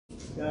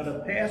got a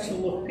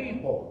passel of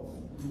people.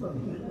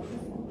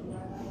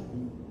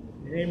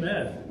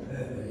 Amen.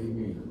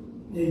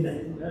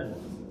 Amen.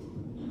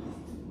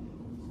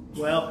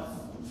 Well,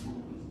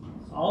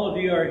 all of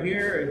you are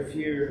here. If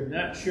you're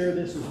not sure,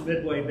 this is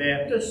Midway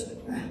Baptist.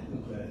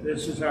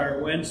 This is our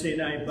Wednesday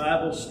night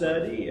Bible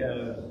study.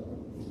 You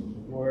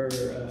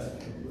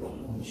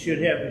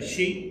should have a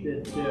sheet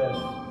that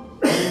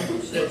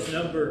says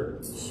number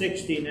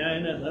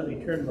 69. And let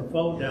me turn my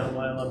phone down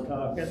while I'm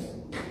talking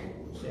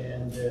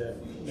and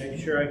make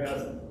sure I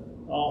got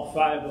all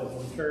 5 of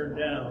them turned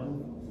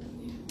down.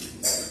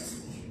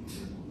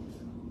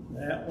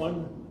 That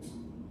one,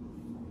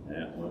 and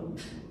that one.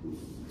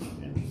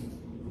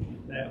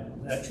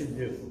 That should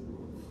do.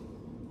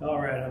 All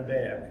right, I'm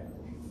back.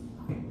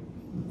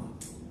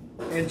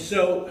 And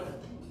so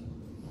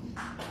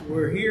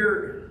we're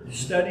here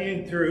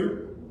studying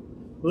through.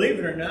 Believe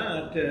it or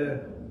not,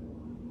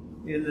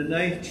 in the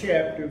 9th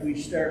chapter, we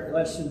start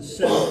lesson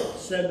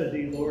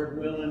 70, Lord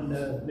willing,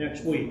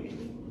 next week.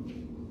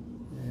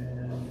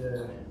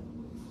 And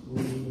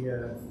we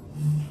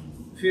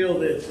feel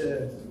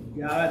that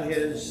God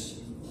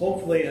has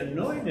hopefully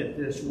anointed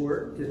this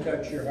work to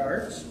touch your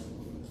hearts.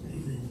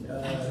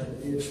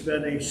 It's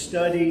been a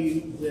study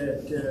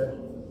that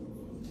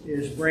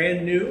is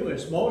brand new,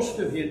 as most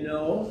of you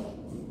know.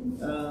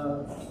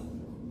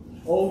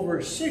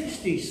 Over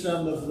 60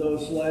 some of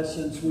those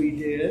lessons we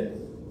did,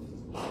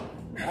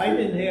 I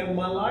didn't have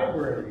my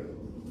library.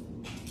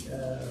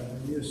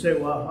 You say,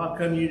 well, how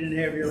come you didn't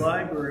have your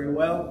library?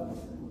 Well,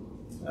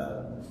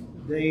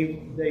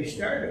 they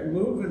started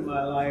moving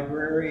my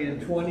library in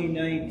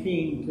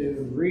 2019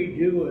 to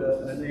redo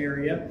an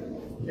area,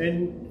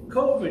 and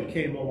COVID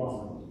came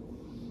along.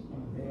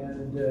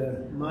 And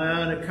my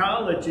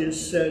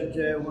oncologist said,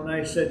 when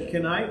I said,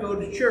 can I go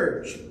to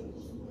church?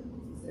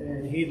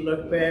 And he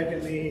looked back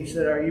at me and he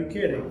said, are you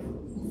kidding?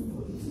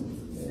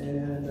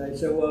 And I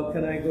said, well,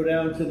 can I go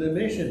down to the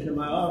mission to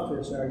my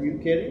office? Are you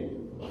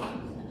kidding?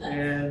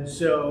 And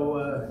so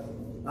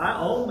I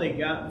only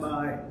got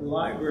my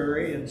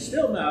library, and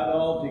still not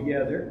all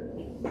together,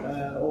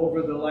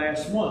 over the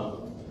last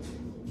month.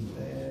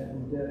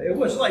 And it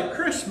was like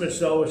Christmas,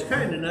 though. It was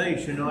kind of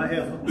nice. You know, I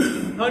have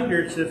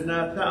hundreds, if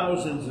not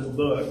thousands, of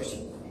books.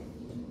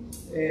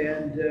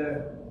 And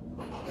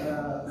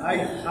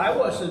I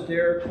wasn't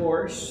there, of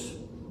course,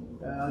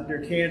 under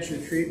cancer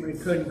treatment,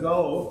 couldn't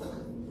go.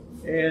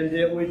 And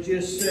it would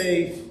just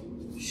say,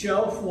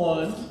 shelf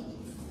 1.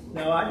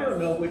 Now, I don't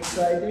know which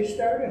side they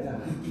started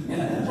on.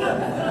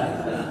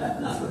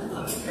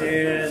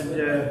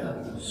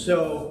 And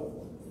so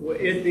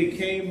it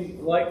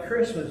became like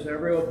Christmas.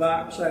 Every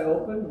box I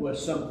opened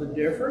was something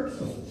different.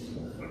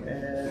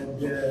 And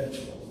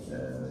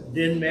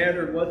didn't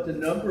matter what the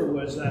number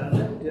was on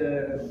it.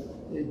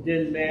 It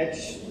didn't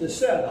match the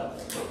setup.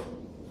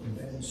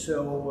 And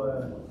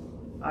so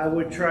I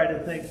would try to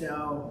think,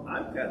 now,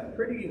 I've got a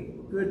pretty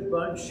good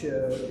bunch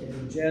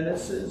in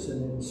Genesis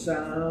and in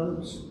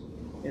Psalms,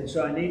 and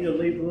so I need to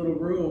leave a little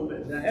room.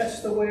 And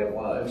that's the way it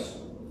was.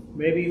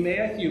 Maybe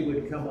Matthew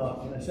would come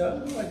up, and I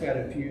said, oh, I got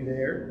a few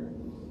there.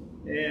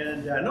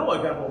 And I know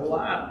I got a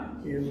lot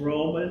in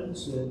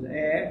Romans and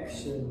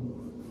Acts and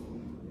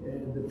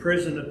the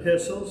prison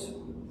epistles.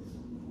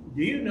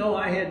 Do you know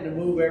I had to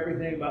move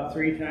everything about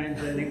 3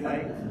 times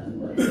anyway?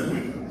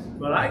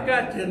 But I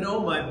got to know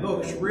my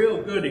books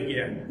real good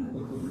again.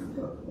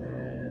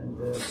 And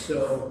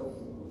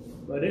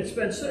but it's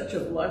been such a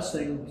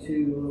blessing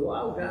to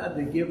allow God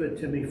to give it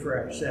to me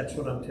fresh. That's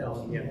what I'm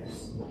telling you.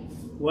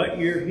 What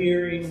you're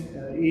hearing,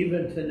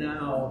 even to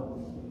now,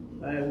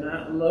 I have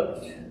not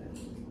looked,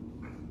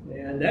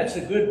 and that's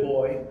a good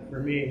boy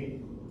for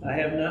me. I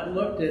have not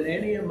looked at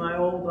any of my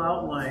old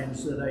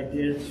outlines that I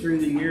did through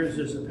the years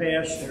as a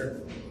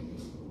pastor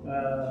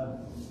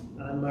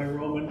on my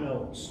Roman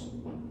notes.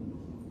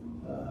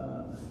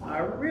 I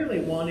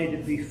really wanted to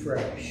be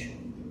fresh.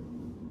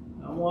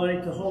 I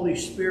wanted the Holy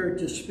Spirit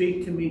to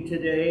speak to me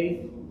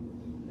today,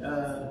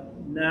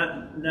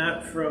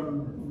 not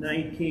from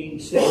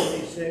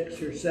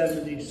 1976 or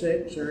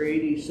 76 or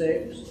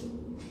 86.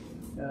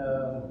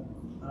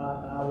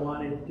 I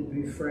wanted it to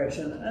be fresh,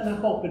 and I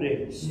hope it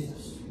is.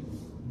 Yes.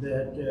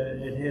 That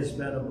it has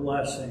been a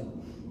blessing.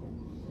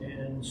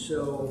 And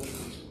so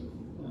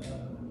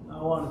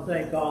I want to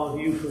thank all of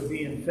you for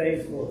being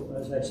faithful.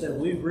 As I said,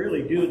 we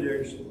really do.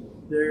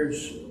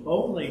 There's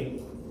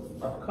only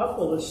a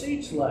couple of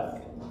seats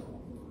left.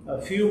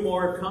 A few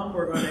more come,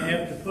 we're going to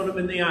have to put them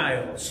in the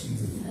aisles.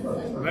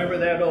 Remember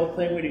that old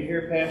thing when you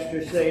hear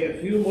pastors say, a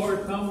few more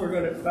come, we're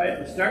going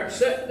to start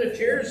setting the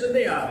chairs in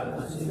the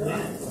aisles.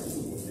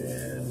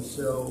 And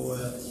so,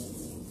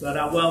 but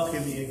I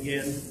welcome you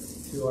again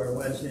to our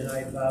Wednesday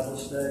night Bible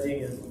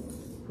study, and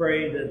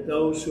pray that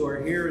those who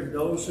are here and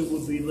those who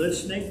will be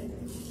listening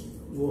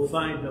will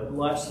find a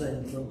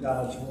blessing from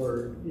God's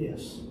Word.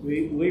 Yes.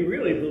 We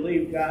really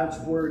believe God's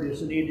Word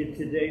is needed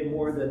today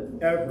more than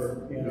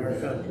ever in our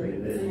country.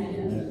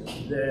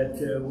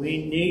 That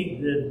we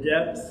need the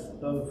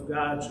depth of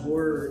God's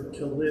Word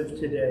to live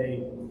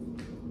today.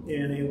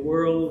 in a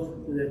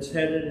world that's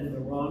headed in the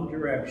wrong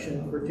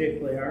direction,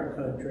 particularly our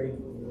country,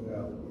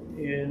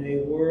 in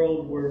a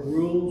world where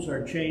rules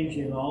are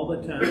changing all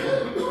the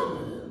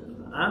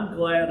time. I'm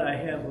glad I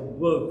have a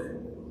book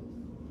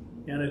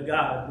and a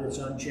God that's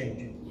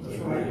unchanging.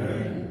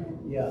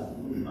 Yeah,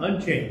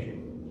 unchanging.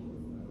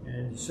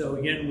 And so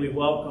again, we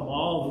welcome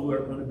all who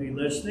are going to be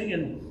listening.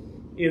 And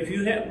if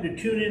you happen to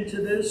tune into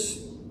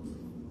this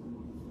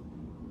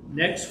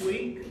next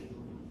week,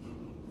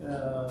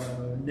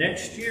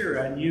 next year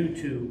on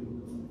YouTube,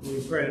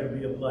 we pray it'll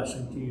be a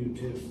blessing to you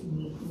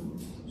too.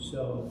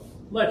 So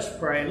let's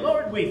pray.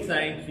 Lord, we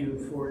thank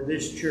you for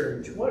this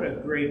church. What a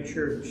great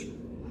church.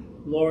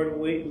 Lord,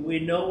 we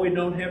know we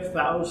don't have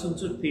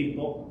thousands of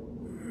people.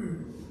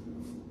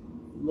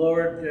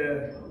 Lord,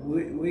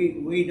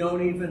 we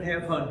don't even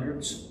have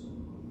hundreds.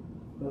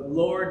 But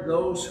Lord,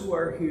 those who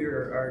are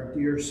here are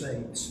dear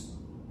saints.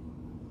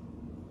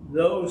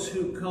 Those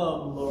who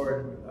come,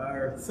 Lord,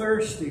 are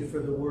thirsty for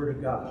the Word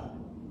of God.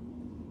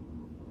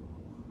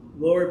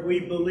 Lord, we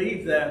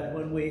believe that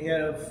when we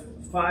have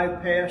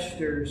 5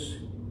 pastors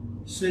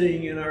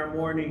sitting in our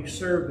morning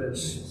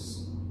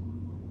service,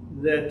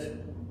 that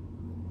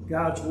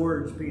God's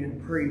Word's being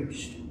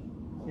preached.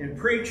 And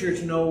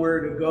preachers know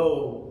where to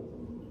go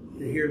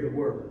to hear the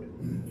Word.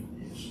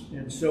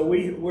 And so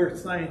we're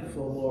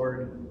thankful,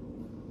 Lord,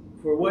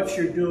 for what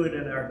you're doing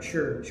in our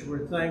church.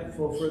 We're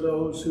thankful for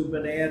those who've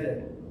been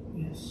added.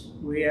 Yes.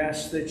 We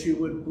ask that you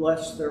would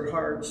bless their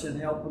hearts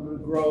and help them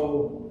to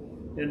grow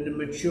and to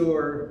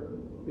mature,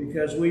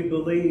 because we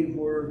believe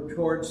we're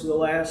towards the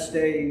last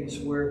days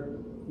where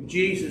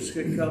Jesus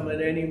could come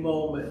at any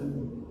moment.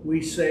 And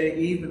we say,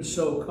 even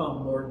so,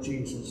 come, Lord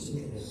Jesus.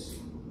 Yes.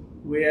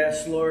 We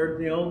ask, Lord,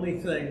 the only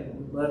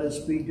thing, let us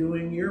be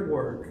doing your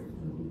work.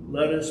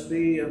 Let us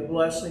be a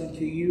blessing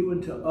to you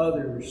and to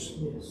others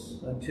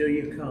until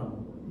you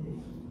come.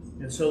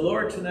 And so,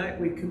 Lord, tonight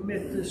we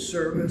commit this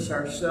service,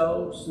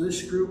 ourselves,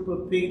 this group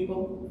of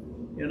people,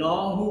 and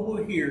all who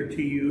will hear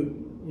to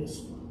you.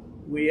 Yes.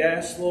 We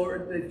ask,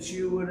 Lord, that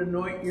you would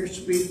anoint your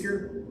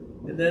speaker,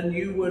 and then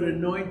you would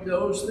anoint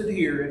those that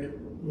hear it.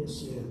 Yes,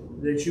 sir.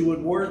 That you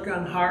would work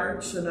on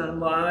hearts and on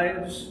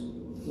lives,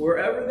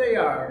 wherever they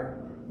are.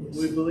 Yes.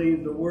 We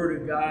believe the Word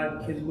of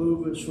God can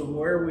move us from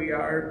where we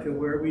are to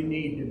where we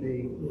need to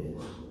be.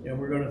 Yes. And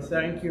we're going to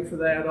thank you for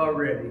that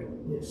already.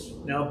 Yes.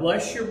 Now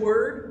bless your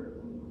Word.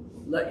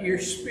 Let your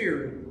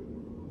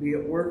Spirit be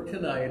at work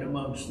tonight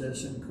amongst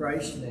us. In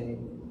Christ's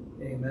name,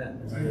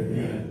 amen.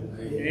 Amen.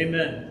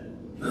 Amen.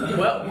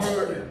 Well,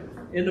 we're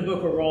in the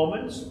book of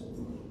Romans,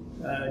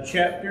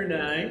 chapter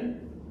 9,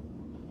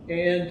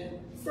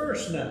 and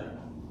verse 9.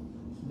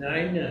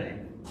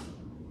 9:9.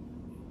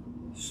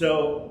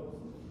 So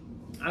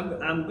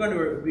I'm going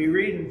to be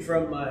reading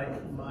from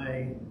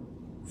my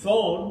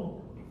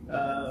phone.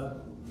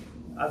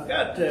 I've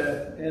got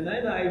an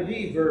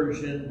NIV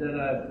version that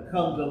I've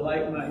come to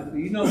like. My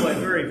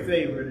very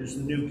favorite is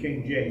the New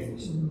King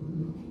James.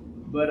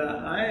 But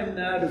I am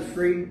not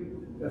afraid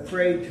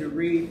to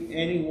read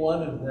any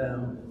one of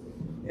them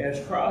as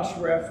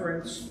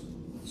cross-reference.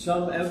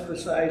 Some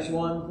emphasize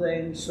one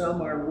thing,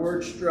 some are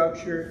word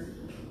structured,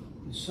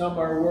 some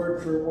are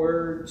word for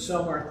word,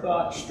 some are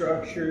thought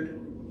structured.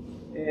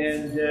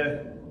 And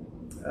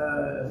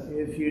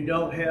if you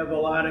don't have a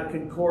lot of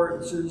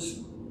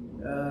concordances,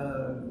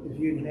 if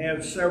you can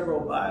have several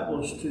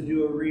Bibles to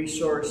do a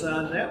resource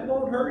on, that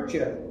won't hurt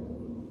you.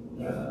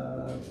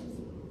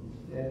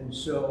 And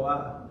so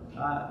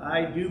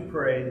I do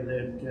pray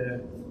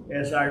that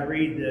as I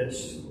read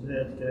this,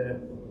 that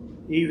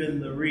even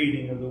the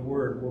reading of the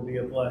Word will be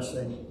a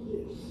blessing.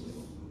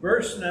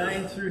 Verse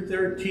 9 through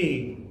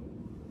 13,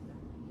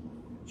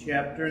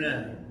 chapter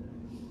 9.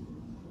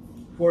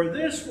 For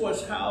this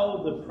was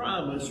how the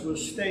promise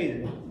was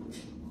stated.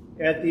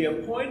 At the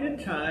appointed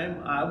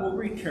time I will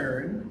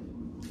return,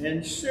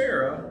 and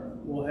Sarah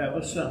will have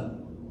a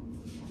son.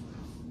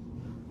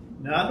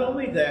 Not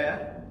only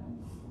that,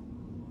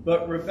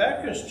 but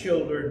Rebekah's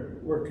children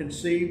were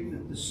conceived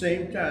at the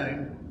same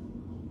time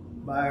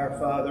by our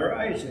father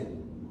Isaac.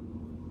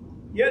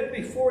 Yet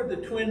before the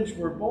twins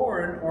were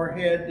born or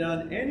had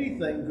done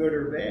anything good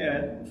or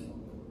bad,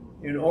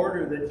 in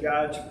order that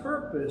God's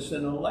purpose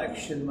and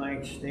election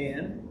might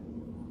stand,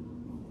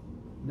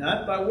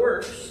 not by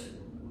works,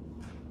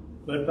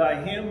 but by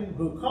him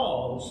who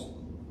calls,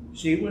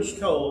 she was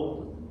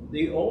told,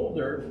 the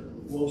older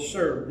will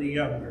serve the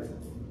younger.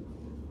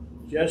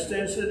 Just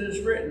as it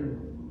is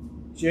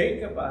written,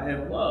 Jacob I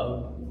have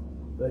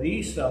loved, but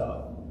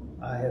Esau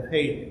I have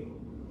hated.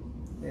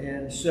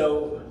 And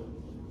so,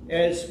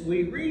 as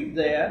we read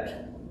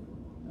that,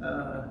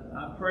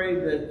 I pray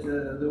that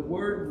the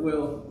Word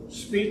will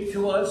speak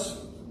to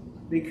us,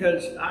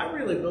 because I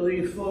really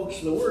believe,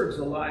 folks, the Word's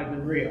alive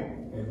and real.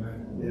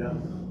 Amen. Yeah.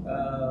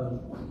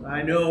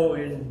 I know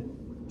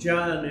in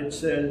John it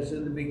says,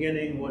 in the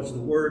beginning was the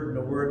Word, and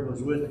the Word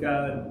was with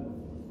God,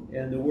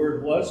 and the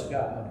Word was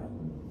God.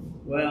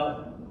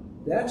 Well,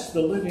 that's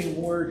the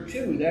living Word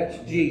too. That's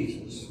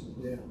Jesus.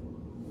 Yeah.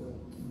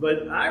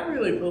 But I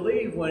really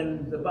believe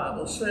when the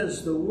Bible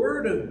says the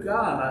Word of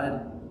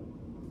God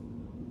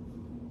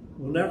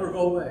will never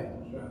go away.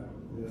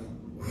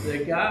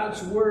 That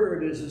God's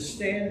word is a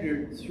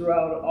standard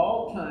throughout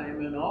all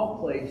time and all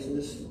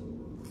places,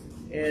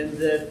 and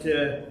that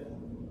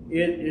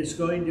it is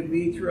going to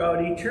be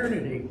throughout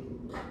eternity.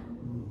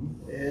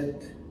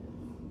 And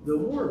the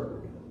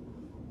word,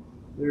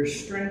 there's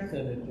strength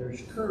in it,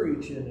 there's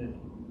courage in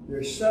it,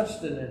 there's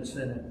sustenance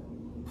in it.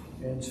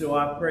 And so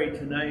I pray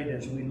tonight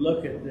as we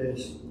look at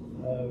this,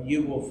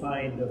 you will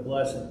find a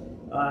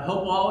blessing. I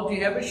hope all of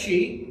you have a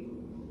sheet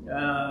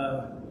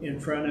in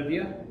front of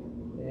you,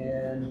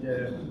 and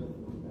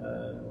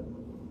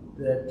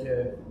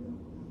that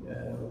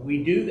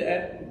we do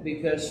that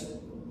because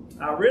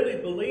I really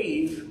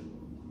believe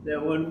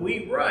that when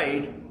we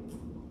write,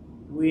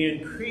 we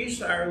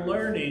increase our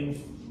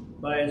learning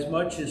by as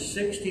much as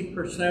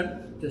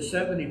 60% to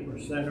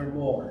 70% or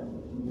more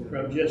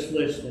from just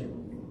listening.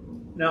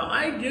 Now,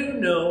 I do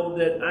know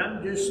that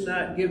I'm just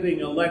not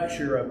giving a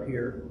lecture up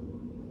here.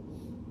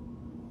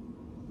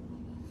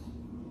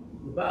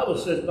 The Bible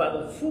says by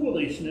the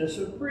foolishness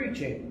of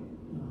preaching.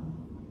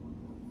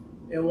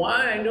 And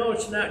why I know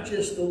it's not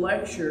just a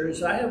lecture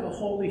is I have a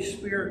Holy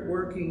Spirit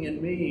working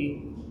in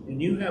me, and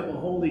you have a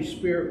Holy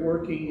Spirit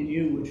working in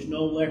you, which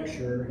no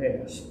lecturer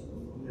has.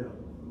 Yeah.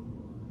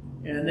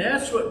 And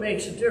that's what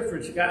makes a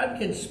difference. God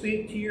can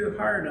speak to your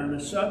heart on a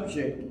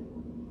subject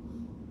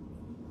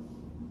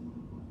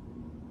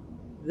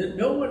that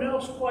no one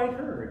else quite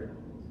heard.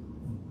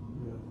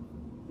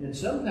 Yeah. And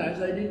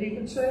sometimes I didn't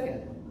even say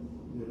it.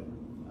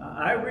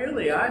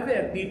 I've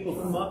had people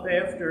come up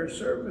after a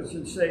service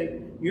and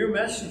say, your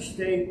message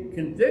today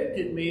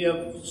convicted me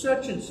of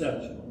such and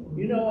such.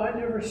 You know, I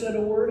never said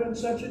a word on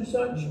such and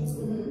such.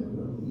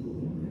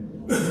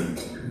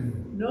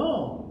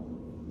 No.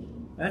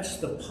 That's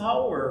the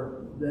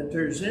power that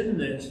there's in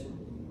this.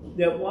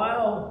 That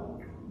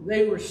while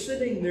they were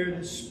sitting there,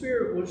 the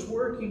Spirit was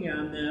working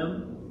on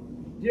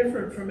them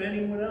different from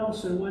anyone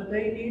else. And what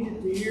they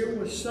needed to hear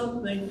was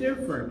something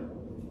different.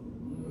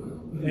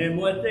 And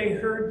what they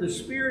heard the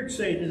Spirit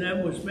say to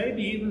them was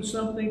maybe even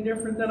something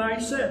different than I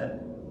said.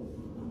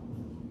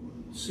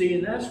 See,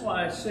 and that's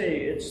why I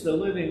say it's the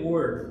living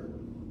Word.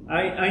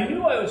 I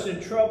knew I was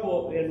in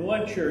trouble in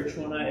one church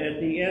when at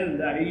the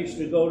end, I used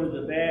to go to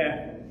the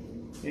back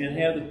and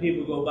have the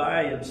people go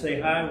by and say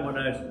hi when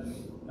I was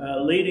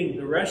leading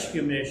the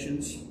rescue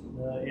missions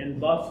in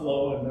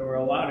Buffalo, and there were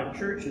a lot of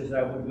churches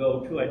I would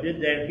go to. I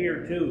did that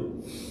here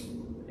too.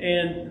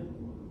 And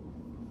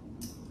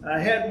I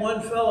had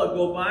one fellow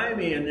go by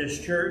me in this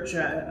church.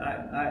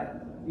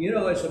 You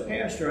know, as a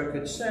pastor, I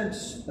could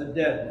sense a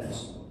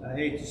deadness. I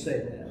hate to say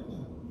that.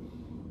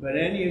 But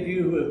any of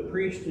you who have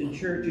preached in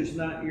churches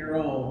not your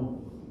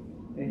own,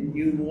 and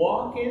you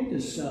walk into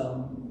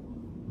some,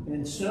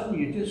 and some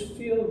you just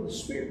feel the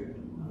Spirit.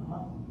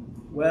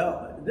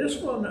 Well, this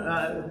one,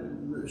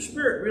 the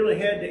Spirit really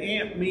had to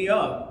amp me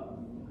up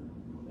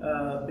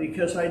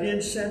because I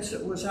didn't sense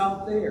it was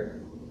out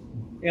there.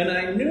 And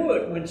I knew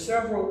it when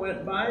several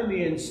went by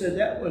me and said,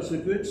 that was a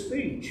good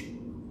speech.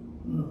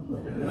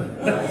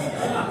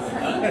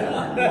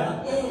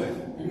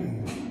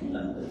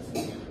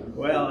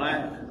 Well,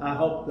 I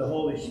hope the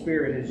Holy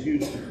Spirit has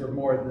used it for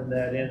more than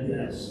that in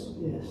this.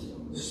 Yes.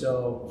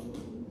 So,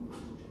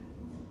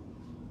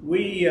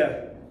 we,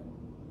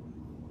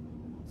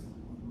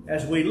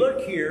 as we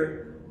look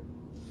here,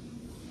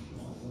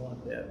 I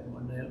want that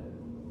one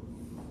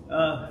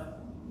now.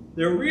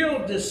 The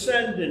real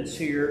descendants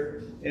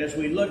here, as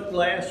we looked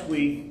last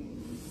week,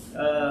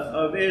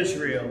 of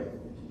Israel.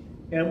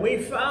 And we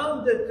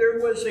found that there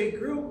was a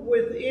group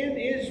within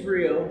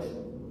Israel,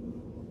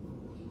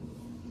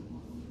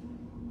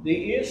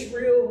 the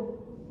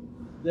Israel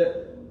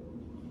that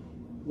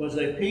was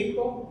a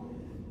people,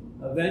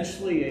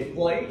 eventually a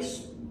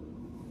place,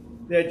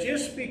 that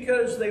just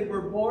because they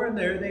were born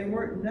there, they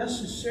weren't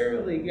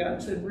necessarily,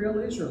 God said, real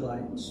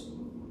Israelites.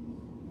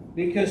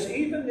 Because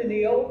even in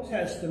the Old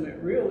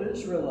Testament, real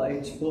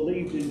Israelites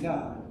believed in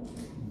God.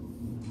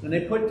 And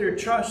they put their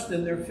trust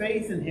and their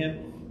faith in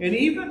Him. And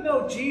even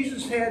though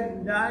Jesus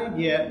hadn't died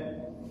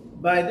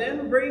yet, by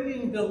them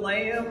bringing the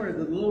lamb or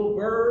the little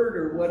bird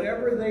or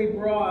whatever they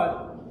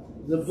brought,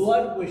 the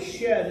blood was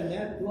shed, and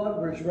that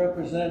blood was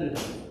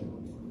representative.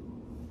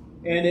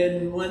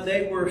 And when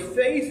they were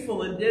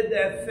faithful and did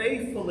that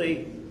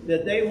faithfully,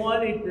 that they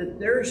wanted that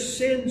their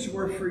sins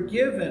were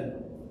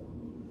forgiven.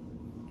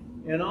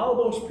 And all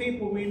those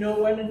people we know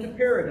went into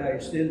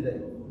paradise, didn't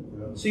they?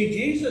 Yeah. See,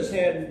 Jesus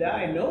hadn't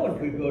died. No one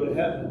could go to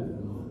heaven.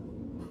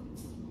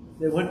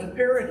 They went to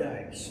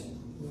paradise.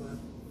 Yeah.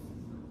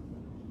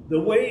 The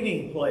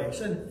waiting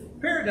place.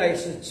 And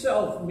paradise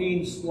itself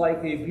means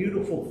like a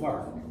beautiful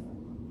park.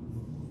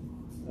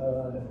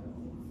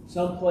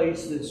 Some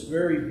place that's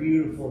very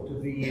beautiful to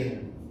be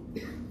in.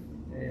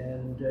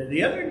 And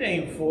the other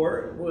name for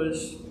it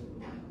was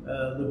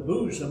the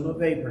bosom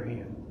of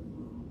Abraham.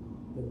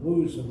 The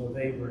bosom of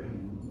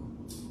Abraham.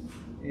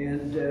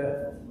 And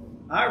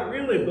I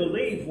really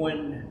believe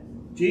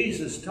when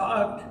Jesus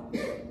talked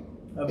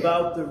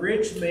about the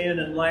rich man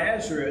and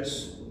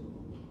Lazarus,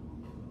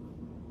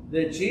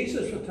 that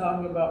Jesus was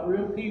talking about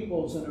real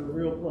peoples in a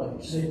real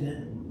place.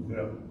 Amen.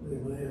 Yeah.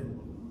 Amen.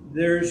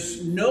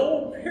 There's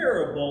no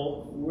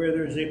parable where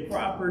there's a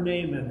proper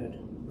name in it.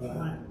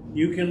 Right.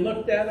 You can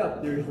look that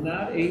up. There's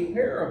not a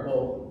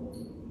parable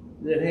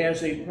that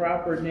has a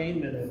proper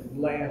name in it,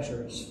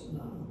 Lazarus.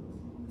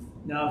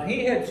 Now, if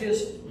he had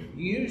just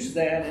used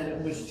that and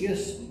it was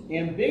just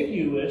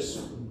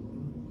ambiguous,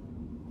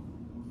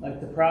 like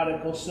the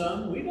prodigal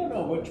son, we don't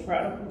know which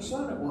prodigal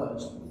son it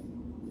was.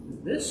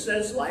 This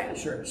says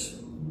Lazarus.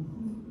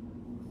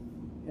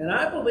 And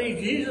I believe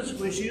Jesus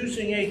was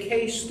using a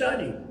case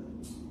study.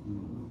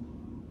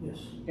 Yes.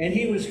 And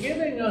he was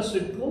giving us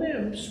a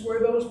glimpse where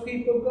those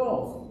people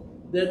go.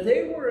 That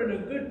they were in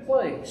a good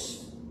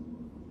place.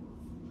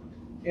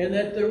 And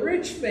that the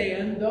rich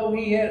man, though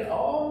he had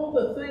all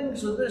the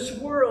things of this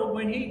world,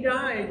 when he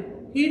died,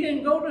 he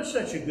didn't go to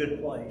such a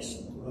good place.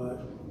 Right.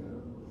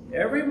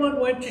 Everyone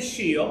went to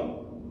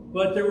Sheol,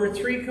 but there were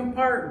 3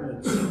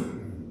 compartments.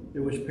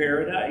 There was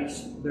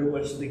paradise, there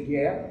was the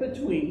gap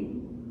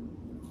between,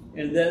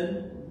 and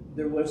then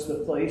there was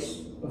the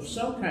place of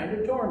some kind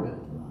of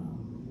torment.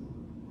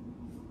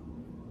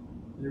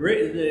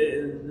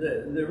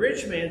 The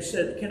rich man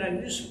said, "Can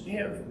I just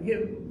have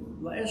him,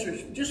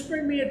 Lazarus, just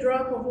bring me a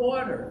drop of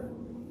water?"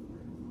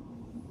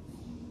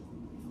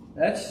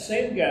 That's the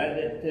same guy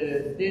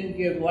that didn't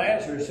give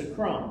Lazarus a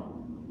crumb.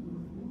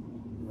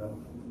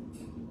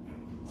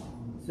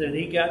 Said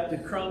he got the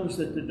crumbs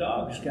that the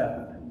dogs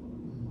got.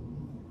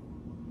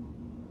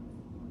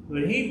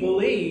 But he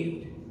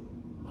believed,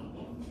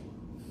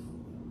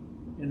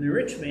 and the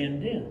rich man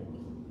didn't.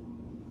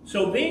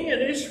 So being an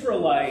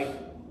Israelite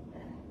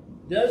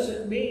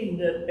doesn't mean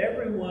that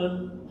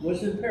everyone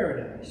was in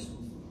paradise.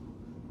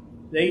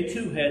 They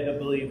too had to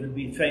believe and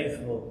be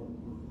faithful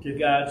to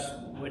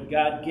what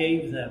God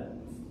gave them.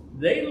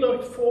 They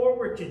looked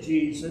forward to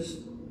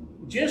Jesus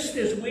just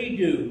as we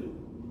do.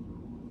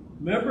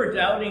 Remember,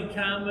 doubting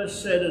Thomas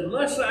said,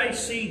 "Unless I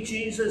see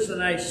Jesus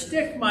and I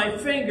stick my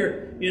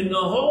finger in the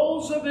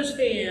holes of his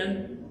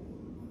hand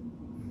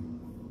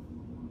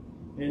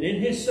and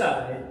in his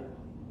side,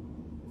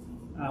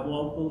 I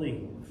won't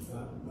believe."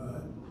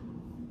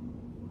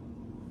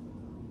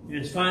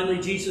 And finally,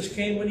 Jesus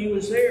came when he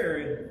was there,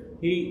 and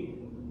he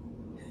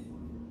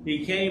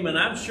came, and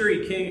I'm sure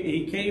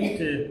he came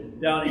to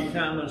doubting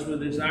Thomas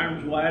with his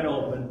arms wide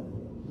open.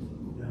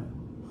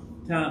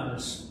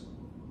 Thomas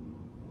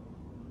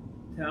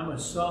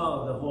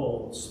saw the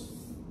holes.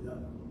 Yeah.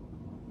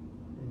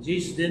 And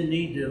Jesus didn't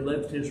need to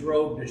lift his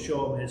robe to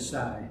show him his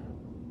side.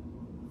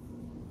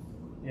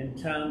 And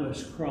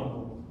Thomas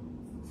crumbled.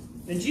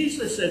 And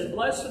Jesus said,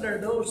 "Blessed are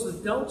those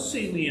that don't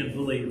see me and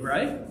believe,"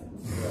 right?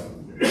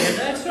 And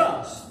that's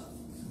us.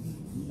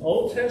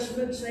 Old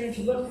Testament saints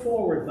look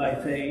forward by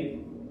faith.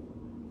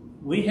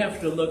 We have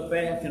to look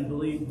back and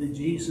believe that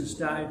Jesus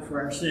died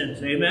for our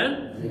sins.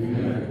 Amen?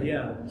 Amen.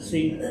 Yeah,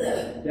 see,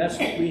 that's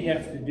what we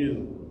have to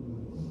do.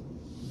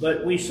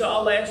 But we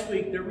saw last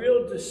week the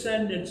real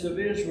descendants of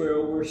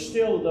Israel were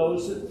still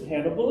those that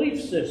had a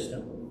belief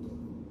system.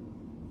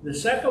 The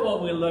second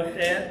one we looked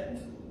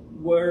at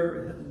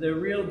were the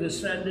real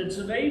descendants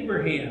of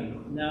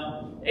Abraham.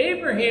 Now,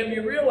 Abraham,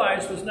 you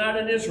realize, was not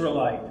an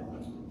Israelite.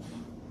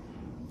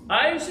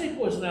 Isaac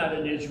was not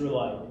an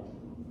Israelite.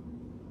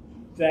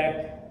 In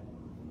fact,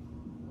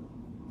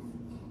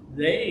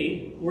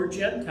 they were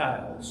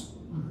Gentiles.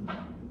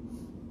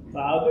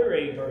 Father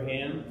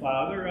Abraham,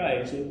 Father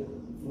Isaac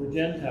were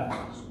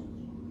Gentiles.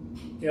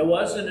 It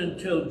wasn't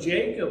until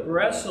Jacob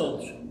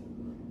wrestled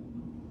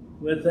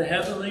with the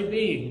heavenly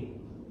being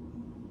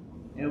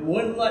and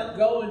wouldn't let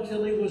go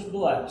until he was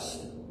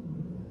blessed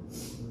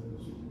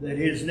that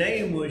his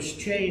name was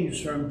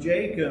changed from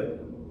Jacob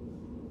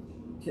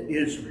to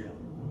Israel,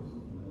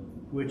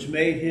 which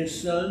made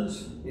his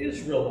sons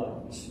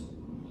Israelites.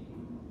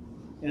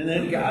 And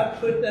then God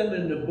put them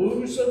in the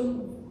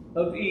bosom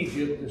of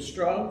Egypt, the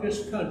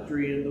strongest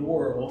country in the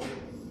world,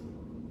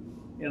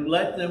 and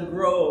let them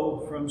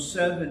grow from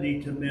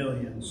 70 to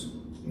millions.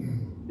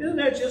 Isn't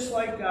that just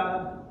like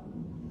God?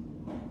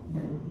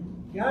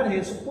 God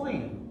has a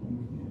plan.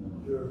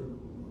 Sure.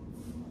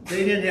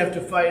 They didn't have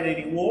to fight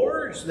any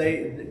wars.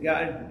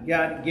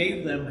 God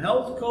gave them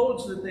health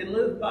codes that they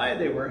lived by.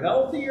 They were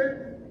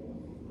healthier,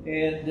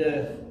 and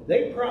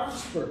they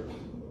prospered.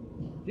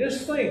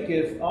 Just think,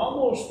 if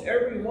almost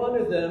every one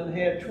of them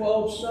had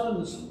 12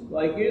 sons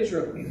like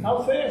Israel, how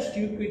fast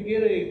you could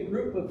get a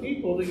group of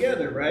people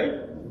together,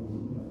 right?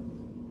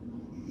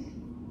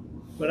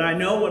 But I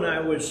know when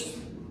I was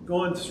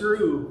going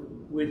through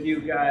with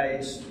you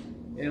guys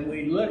and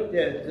we looked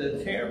at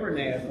the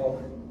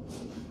tabernacle,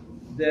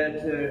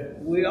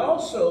 that we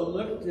also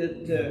looked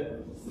at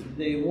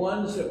the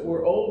ones that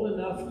were old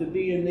enough to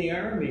be in the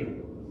army.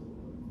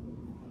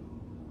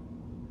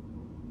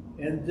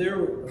 And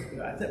there,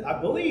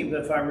 I believe,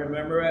 if I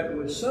remember right, it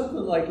was something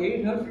like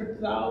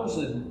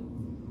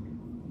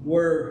 800,000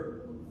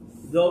 were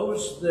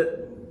those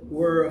that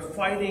were of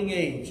fighting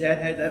age.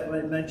 That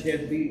meant you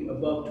had to be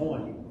above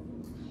 20.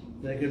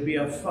 That could be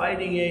a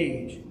fighting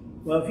age.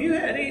 Well, if you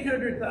had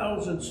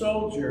 800,000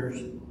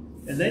 soldiers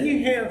And then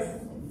you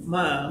have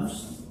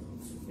moms,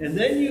 and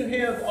then you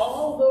have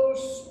all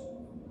those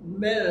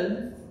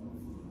men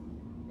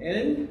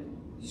and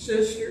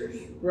sisters,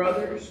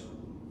 brothers,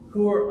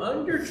 who are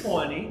under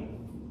 20.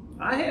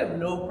 I have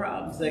no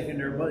problem thinking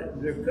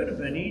there could have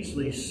been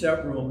easily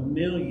several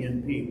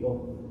million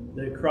people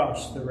that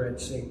crossed the Red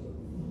Sea.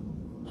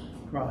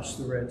 Crossed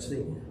the Red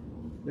Sea.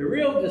 The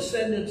real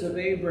descendants of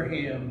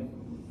Abraham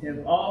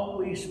have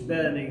always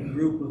been a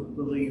group of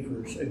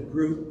believers, a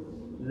group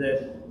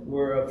that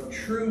were of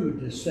true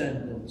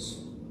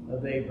descendants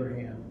of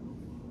Abraham.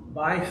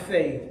 By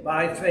faith,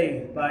 by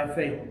faith, by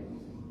faith.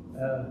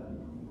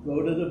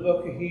 Go to the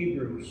book of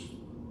Hebrews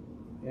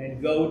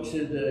and go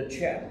to the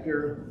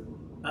chapter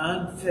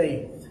on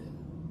faith.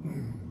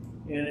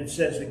 And it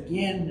says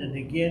again and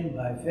again,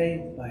 by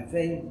faith, by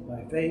faith,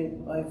 by faith,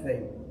 by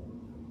faith.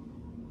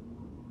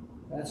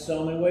 That's the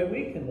only way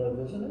we can live,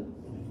 isn't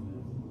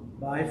it?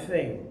 By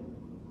faith.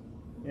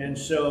 And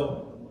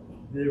so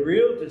the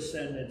real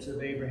descendants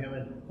of Abraham,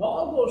 and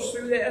Paul goes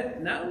through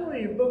that not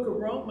only in the book of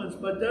Romans,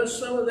 but does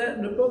some of that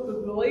in the book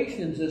of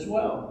Galatians as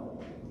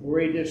well,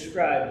 where he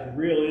describes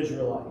real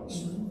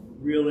Israelites.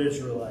 Real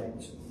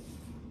Israelites.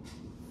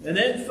 And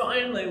then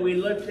finally, we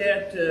looked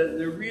at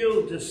the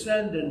real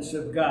descendants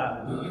of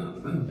God,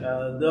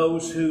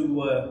 those who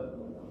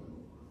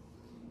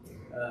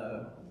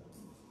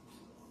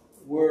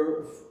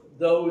were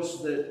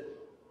those that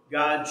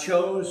God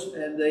chose,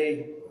 and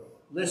they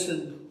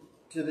listened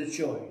to the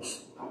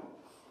choice.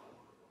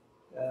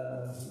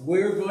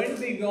 We're going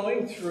to be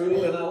going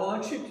through, and I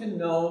want you to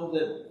know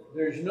that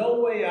there's no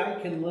way I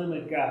can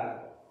limit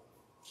God,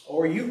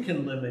 or you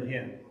can limit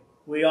him.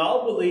 We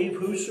all believe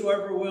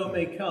whosoever will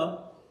may come.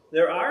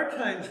 There are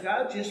times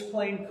God just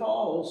plain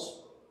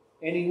calls,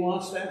 and he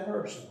wants that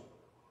person.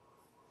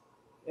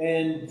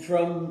 And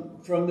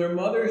from their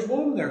mother's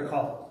womb, they're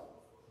called.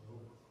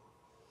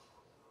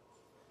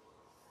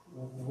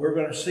 We're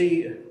going to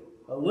see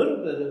a little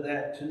bit of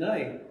that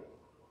tonight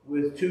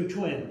with two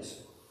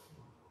twins.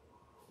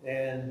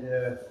 And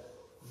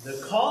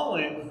the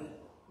calling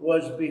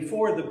was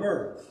before the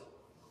birth.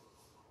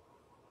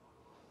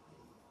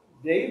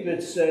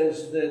 David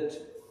says that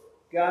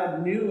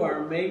God knew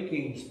our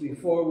makings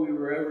before we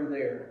were ever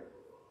there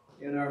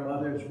in our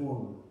mother's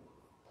womb.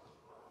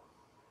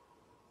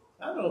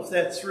 I don't know if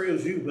that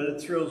thrills you, but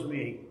it thrills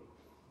me.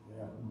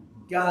 Yeah.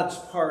 God's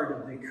part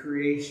of the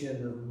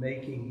creation of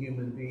making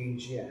human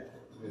beings yet.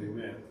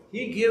 Amen.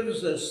 He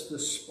gives us the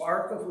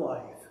spark of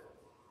life.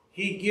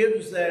 He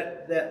gives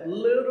that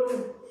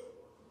little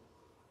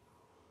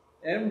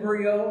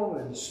embryo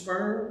and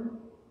sperm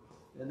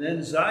and then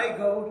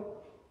zygote.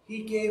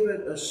 He gave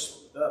it a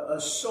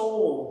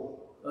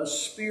soul, a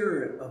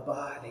spirit, a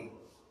body.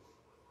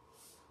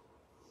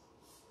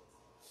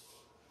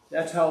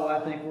 That's how I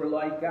think we're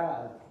like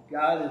God.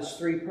 God is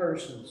three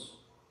persons.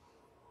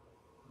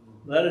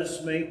 Let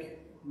us make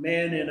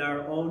man in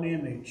our own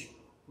image.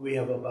 We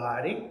have a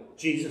body.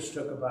 Jesus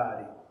took a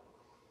body.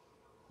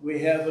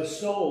 We have a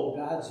soul.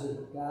 God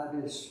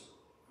is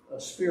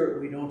a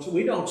spirit.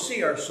 We don't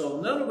see our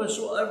soul. None of us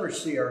will ever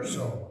see our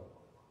soul.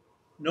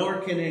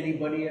 Nor can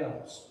anybody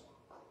else.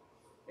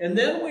 And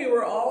then we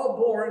were all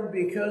born,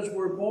 because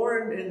we're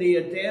born in the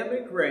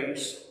Adamic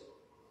race,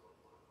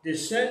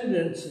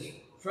 descendants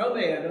from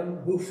Adam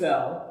who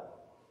fell,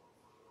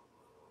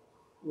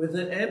 with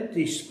an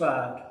empty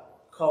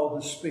spot called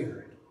the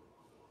Spirit.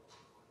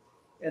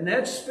 And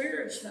that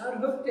Spirit's not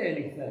hooked to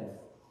anything.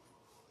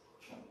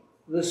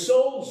 The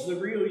soul's the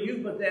real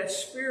you, but that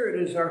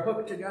Spirit is our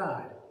hook to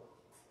God.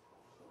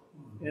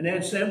 And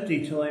that's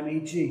empty till I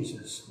meet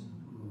Jesus.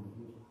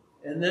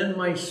 And then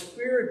my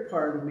spirit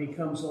part of me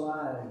comes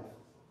alive.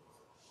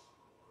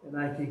 And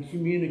I can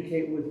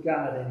communicate with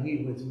God and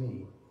he with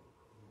me.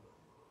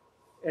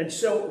 And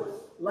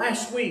so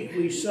last week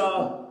we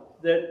saw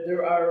that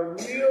there are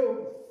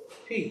real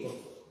people.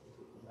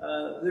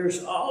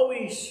 There's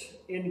always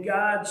in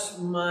God's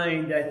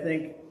mind, I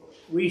think,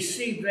 we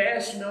see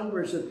vast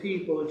numbers of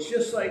people. It's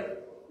just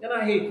like, and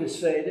I hate to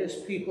say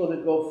this, people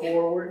that go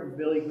forward in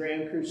Billy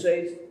Graham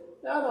crusades,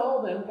 not all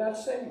of them got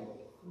saved.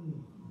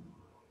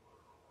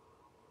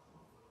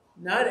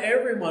 Not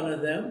every one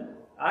of them.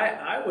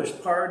 I was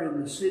part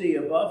in the city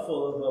of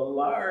Buffalo of a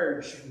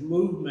large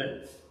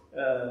movement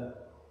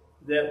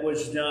that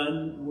was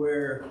done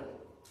where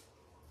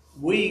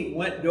we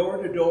went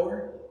door to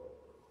door.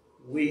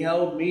 We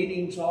held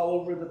meetings all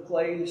over the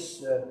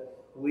place.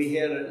 We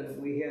had a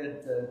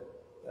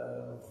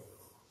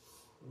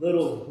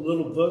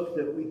little book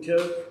that we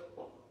took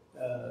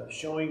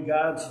showing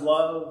God's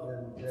love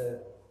and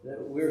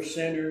that we're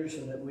sinners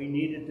and that we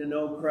needed to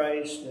know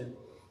Christ. And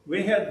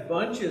we had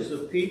bunches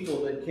of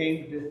people that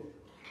came to,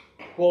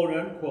 quote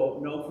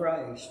unquote, know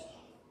Christ.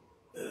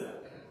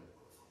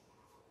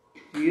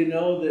 Do you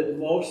know that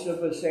most of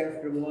us,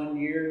 after 1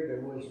 year,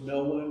 there was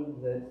no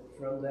one that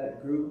from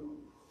that group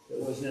that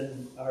was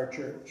in our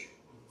church?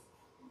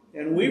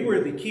 And we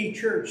were the key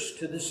church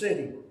to the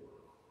city.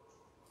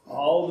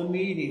 All the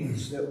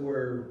meetings that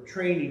were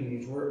training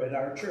meetings were at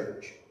our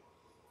church.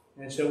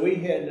 And so we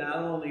had not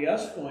only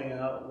us going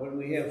out, when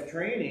we have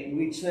training,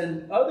 we'd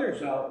send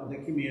others out in the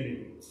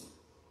community.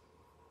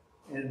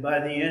 And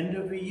by the end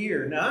of a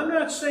year, now I'm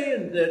not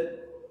saying that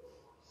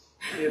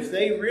if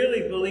they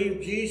really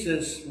believed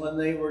Jesus when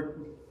they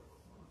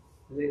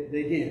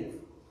did.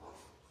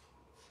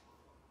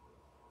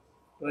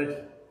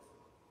 But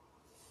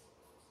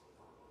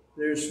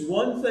there's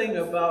one thing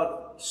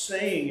about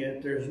saying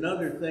it, there's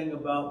another thing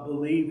about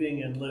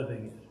believing and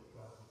living it.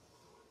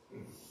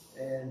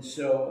 And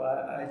so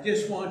I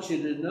just want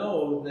you to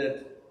know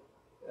that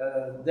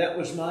that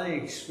was my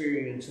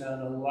experience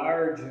on a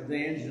large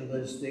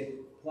evangelistic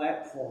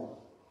platform.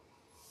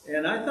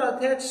 And I thought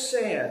that's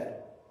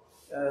sad.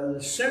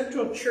 The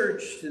central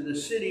church to the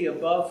city of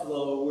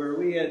Buffalo, where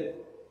we had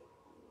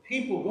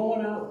people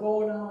going out,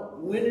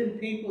 winning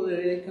people,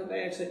 that they come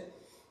back and say,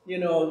 you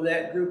know,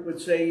 that group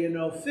would say, you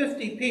know,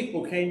 50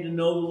 people came to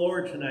know the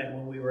Lord tonight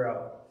when we were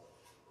out.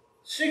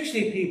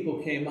 60 people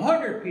came,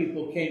 100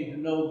 people came to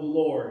know the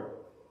Lord.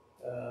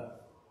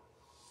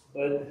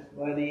 But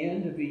by the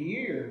end of a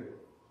year,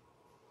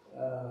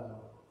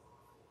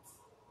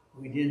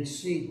 we didn't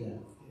see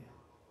them.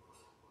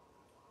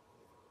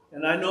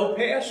 And I know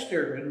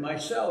Pastor and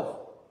myself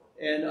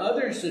and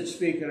others that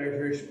speak in our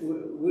church,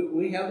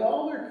 we have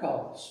all their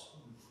calls.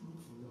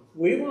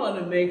 We want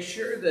to make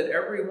sure that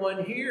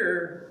everyone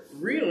here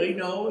really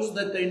knows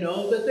that they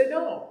know that they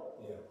know.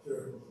 Yeah,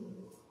 sure.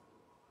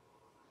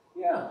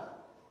 Yeah.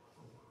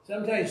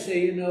 Sometimes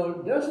say, you know,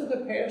 doesn't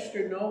the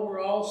pastor know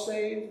we're all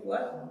saved?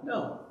 What?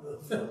 No.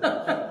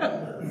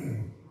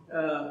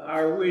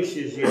 Our wish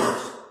is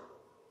yes.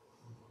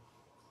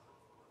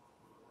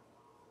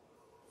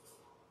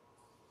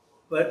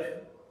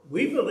 But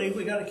we believe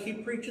we got to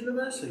keep preaching the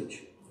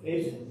message.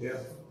 Yeah.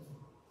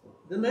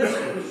 The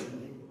message.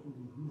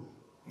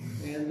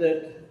 And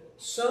that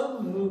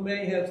some who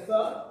may have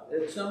thought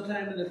at some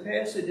time in the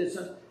past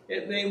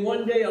it may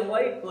one day a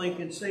light blink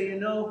and say, you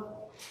know,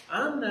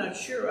 I'm not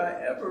sure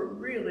I ever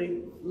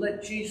really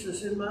let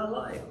Jesus in my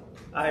life.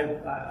 I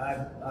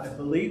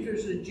believe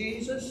there's a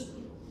Jesus.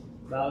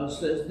 The Bible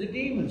says the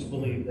demons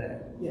believe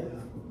that. Yeah.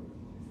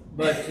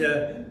 But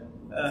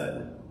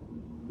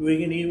we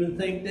can even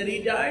think that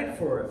he died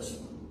for us.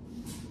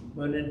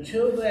 But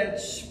until that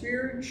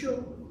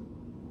spiritual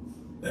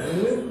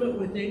movement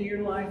within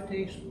your life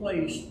takes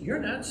place, you're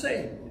not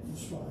saved.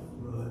 That's right.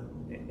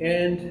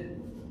 And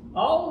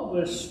all of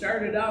us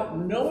started out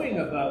knowing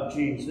about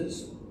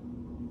Jesus.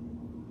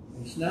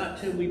 It's not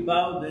till we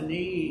bowed the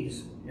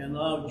knees and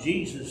allowed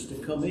Jesus to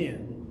come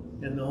in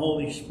and the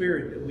Holy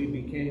Spirit that we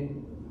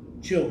became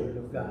children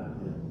of God.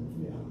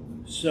 Yeah.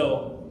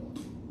 So,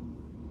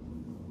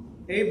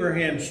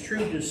 Abraham's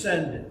true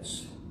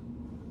descendants.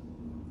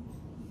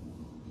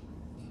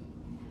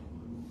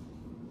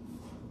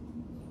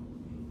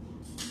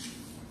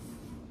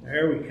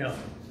 There we come.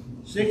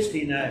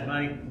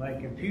 69. My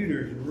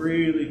computer's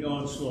really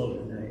going slow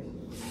tonight.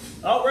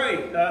 All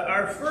right,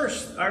 our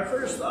first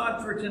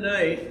thought for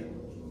tonight.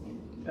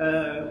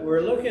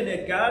 We're looking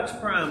at God's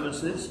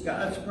promises.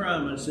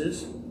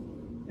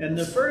 And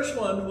the first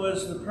one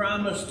was the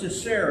promise to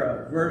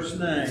Sarah, verse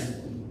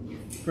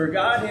 9. For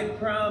God had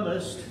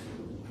promised,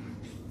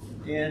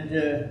 and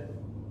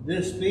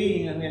this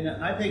being,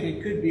 I think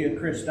it could be a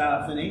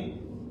Christophany,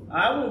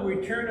 I will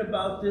return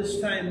about this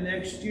time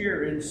next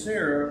year, and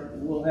Sarah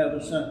will have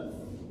a son.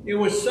 It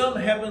was some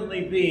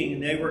heavenly being.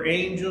 They were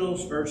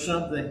angels or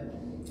something.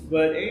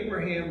 But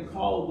Abraham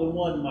called the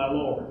one my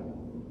Lord.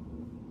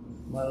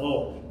 My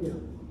Lord. Yeah.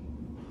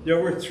 There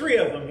were 3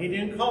 of them. He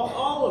didn't call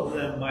all of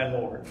them my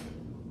Lord.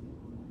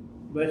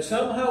 But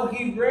somehow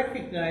he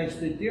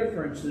recognized the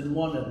difference in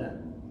one of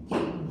them.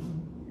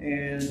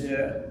 And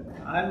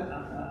I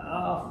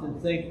often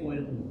think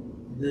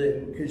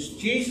because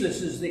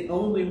Jesus is the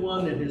only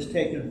one that has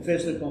taken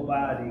physical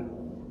body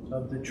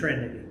of the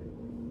Trinity,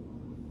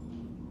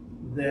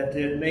 that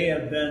it may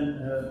have been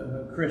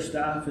a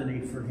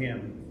Christophany for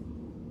him.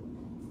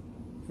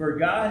 For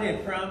God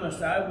had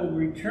promised, I will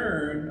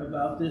return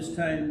about this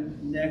time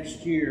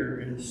next year,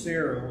 and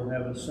Sarah will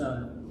have a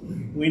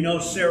son. We know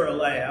Sarah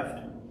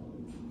laughed,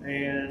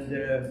 and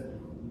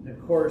of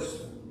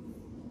course,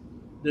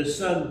 the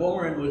son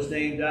born was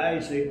named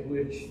Isaac,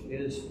 which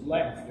is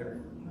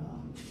laughter.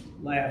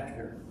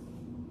 Laughter.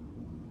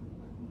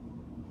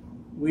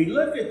 We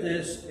look at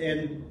this,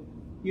 and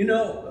you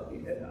know,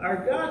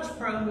 are God's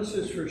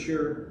promises for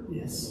sure?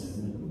 Yes.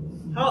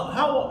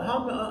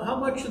 How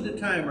much of the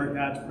time are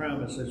God's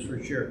promises for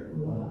sure?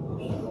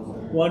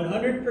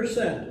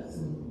 100%.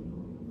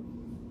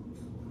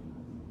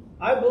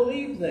 I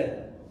believe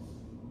that.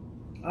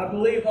 I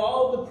believe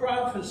all the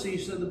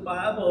prophecies of the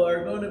Bible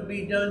are going to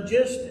be done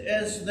just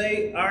as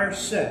they are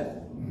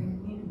said.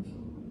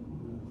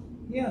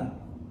 Yeah.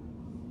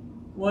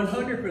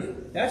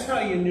 100%. That's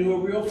how you knew a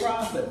real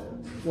prophet.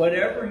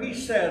 Whatever he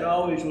said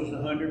always was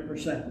 100%.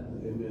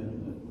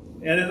 Amen.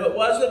 And if it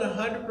wasn't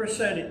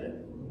 100%, the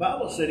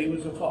Bible said he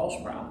was a false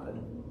prophet.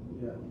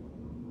 Yeah.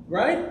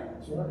 Right?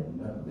 That's right.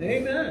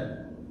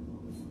 Amen.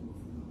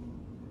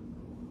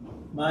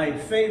 My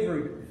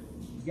favorite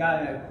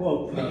guy I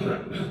quote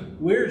from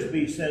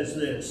Wiersbe says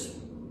this,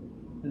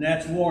 and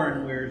that's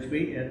Warren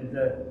Wiersbe, and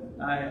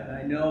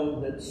I know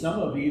that some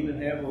of you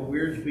even have a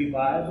Wiersbe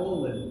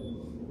Bible,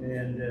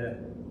 and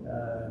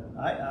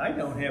I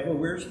don't have a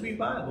Wiersbe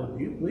Bible.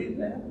 Do you believe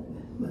that?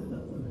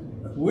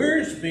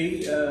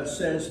 Wiersbe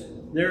says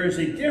there is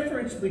a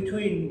difference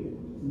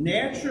between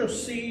natural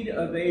seed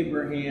of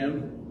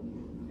Abraham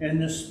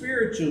and the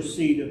spiritual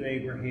seed of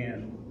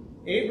Abraham.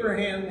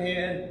 Abraham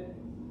had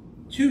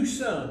two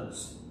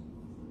sons,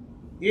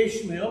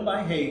 Ishmael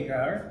by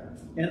Hagar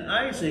and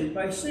Isaac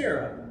by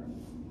Sarah.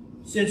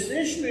 Since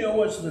Ishmael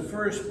was the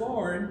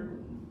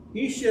firstborn,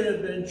 he should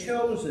have been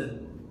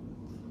chosen,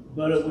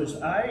 but it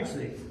was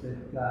Isaac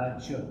that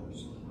God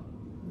chose,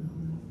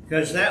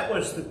 because that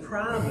was the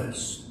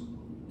promise.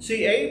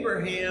 See,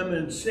 Abraham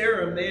and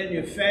Sarah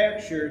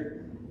manufactured,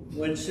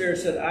 when Sarah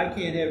said, I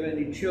can't have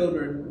any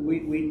children, we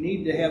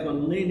need to have a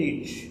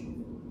lineage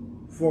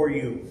for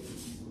you.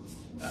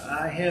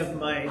 I have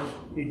my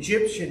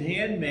Egyptian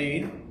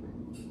handmaid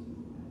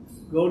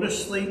go to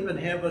sleep and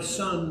have a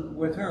son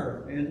with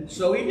her. And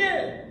so he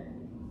did.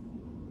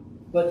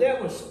 But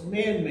that was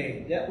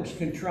man-made. That was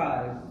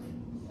contrived.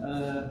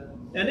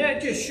 And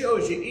that just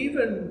shows you,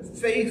 even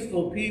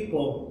faithful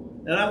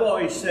people, and I've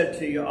always said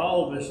to you,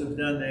 all of us have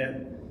done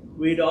that.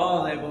 We'd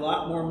all have a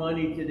lot more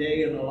money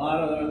today and a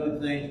lot of other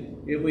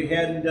things if we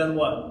hadn't done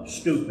what?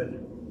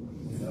 Stupid.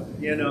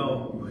 You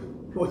know,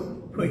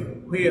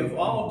 we have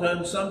all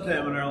done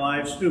sometime in our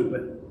lives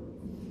stupid.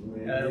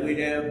 We'd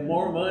have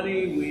more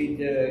money. We'd,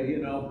 you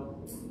know,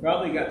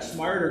 probably got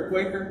smarter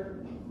quicker.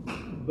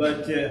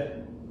 But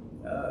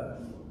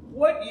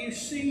what you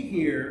see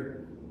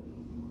here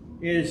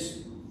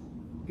is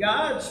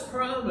God's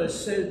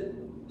promise said,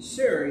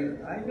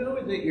 Sarah, I know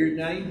that you're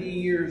 90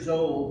 years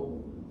old,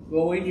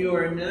 but when you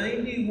are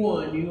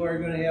 91, you are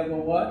going to have a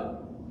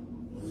what?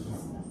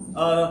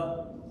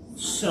 A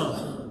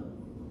son.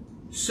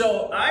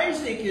 So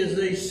Isaac is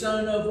a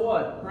son of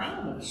what?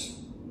 Promise.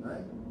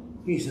 Right?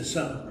 He's a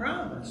son of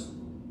promise,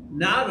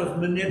 not of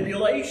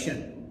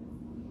manipulation.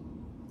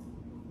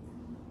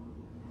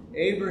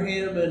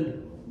 Abraham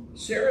and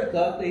Sarah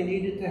thought they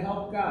needed to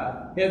help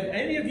God. Have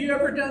any of you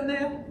ever done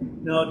that?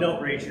 No,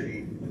 don't raise your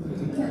hand.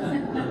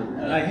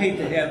 I hate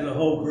to have the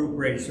whole group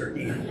raise their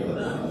hand,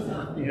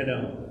 you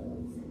know.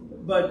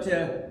 But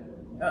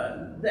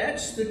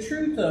that's the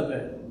truth of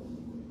it.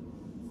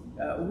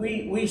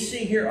 We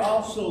see here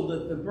also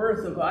that the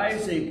birth of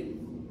Isaac,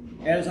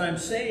 as I'm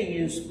saying,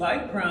 is by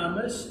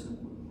promise.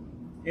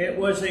 It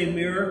was a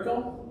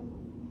miracle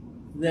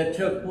that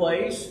took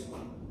place.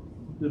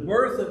 The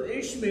birth of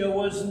Ishmael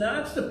was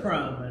not the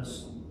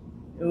promise.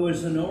 It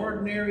was an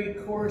ordinary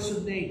course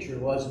of nature,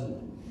 wasn't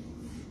it?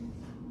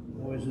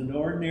 It was an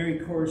ordinary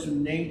course of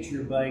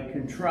nature by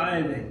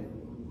contriving.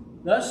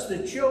 Thus,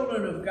 the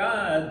children of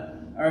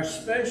God are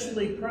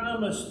specially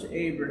promised to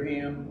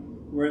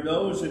Abraham were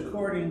those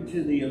according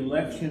to the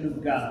election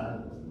of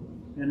God,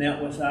 and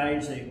that was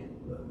Isaac,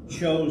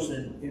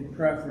 chosen in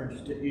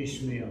preference to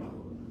Ishmael.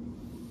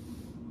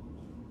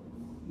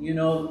 You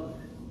know,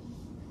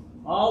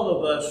 all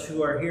of us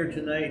who are here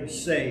tonight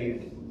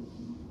saved,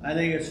 I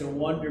think it's a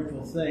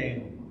wonderful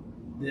thing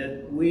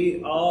that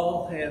we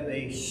all have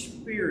a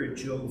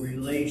spiritual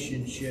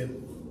relationship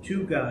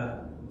to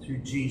God through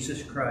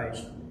Jesus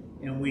Christ,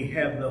 and we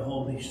have the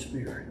Holy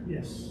Spirit.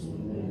 Yes.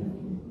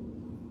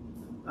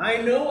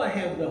 I know I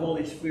have the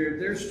Holy Spirit.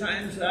 There's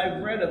times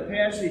I've read a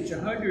passage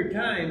 100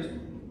 times,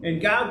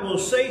 and God will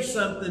say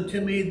something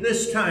to me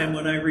this time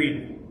when I read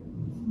it.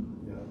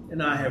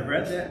 And I have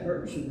read that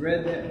verse and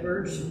read that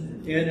verse,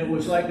 and it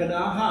was like an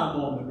aha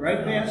moment,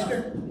 right,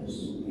 Pastor?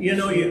 You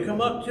know, you come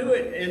up to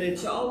it, and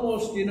it's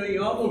almost, you know,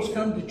 you almost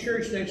come to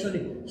church next Sunday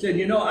and said,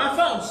 you know, I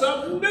found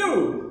something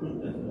new.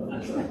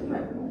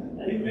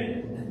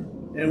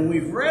 Amen. And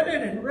we've read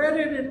it and read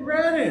it and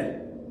read it.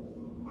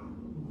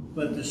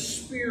 But the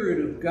Spirit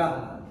of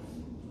God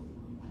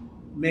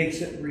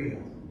makes it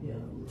real. Yeah.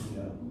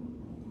 Yeah.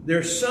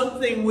 There's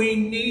something we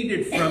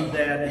needed from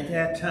that at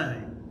that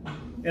time.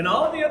 And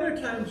all the other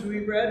times we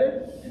read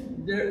it,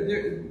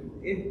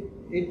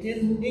 it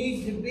didn't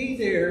need to be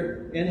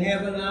there and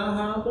have an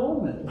aha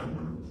moment.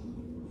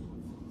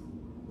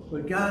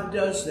 But God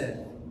does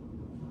that.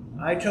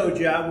 I told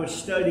you I was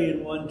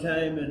studying one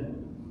time,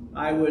 and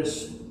I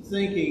was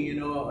thinking, you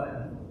know,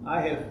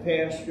 I have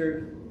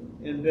pastored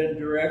and been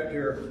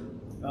director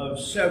of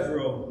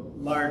several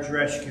large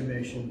rescue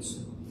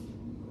missions.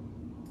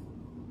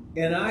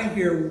 And I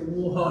hear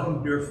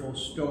wonderful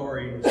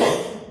stories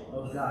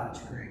of God's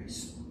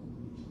grace.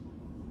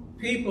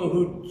 People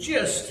who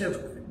just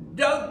have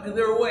dug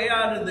their way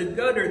out of the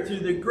gutter through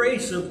the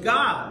grace of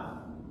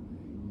God.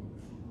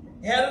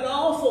 Had an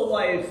awful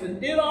life and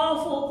did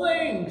awful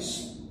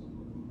things.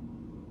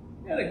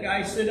 I had a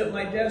guy sit at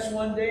my desk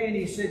one day and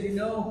he said, you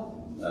know,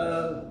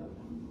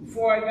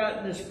 before I got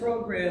in this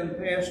program,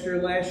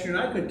 Pastor, last year,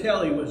 and I could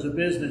tell he was a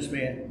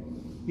businessman.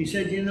 He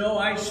said, you know,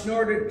 I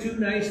snorted 2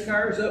 nice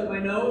cars up my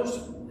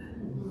nose.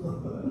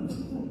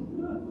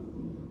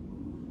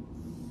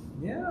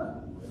 Yeah.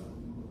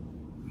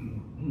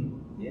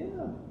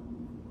 Yeah.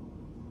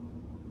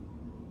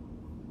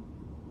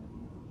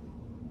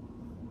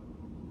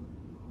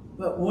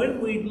 But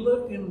when we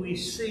look and we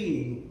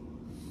see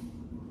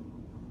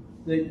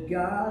that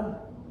God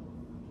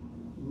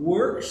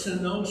works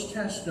in those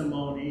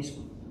testimonies,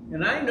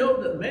 and I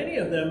know that many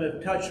of them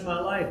have touched my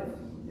life.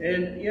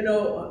 And, you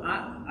know,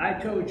 I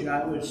told you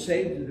I was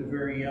saved at a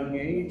very young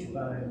age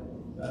by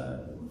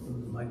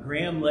my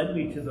gram led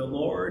me to the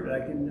Lord. I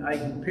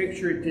can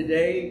picture it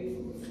today.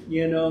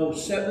 You know,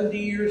 70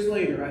 years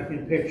later, I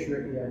can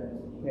picture it yet,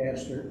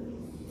 Pastor.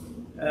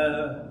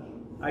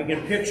 I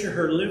can picture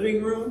her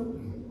living room,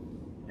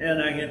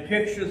 and I can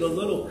picture the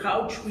little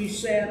couch we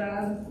sat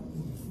on.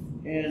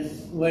 And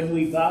when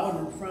we bowed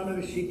in front of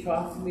her, she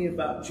talked to me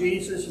about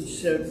Jesus and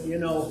said, you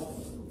know,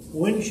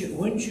 wouldn't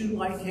you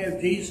like to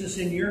have Jesus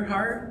in your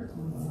heart?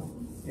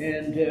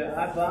 And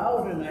I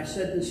bowed and I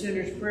said the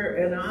sinner's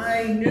prayer, and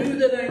I knew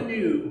that I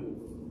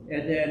knew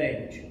at that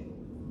age.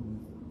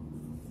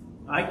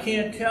 I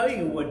can't tell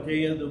you what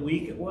day of the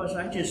week it was.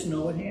 I just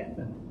know it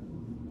happened.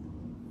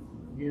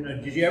 You know,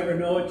 did you ever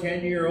know a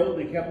 10-year-old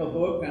that kept a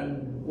book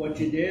on what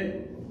you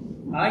did?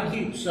 I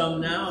keep some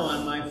now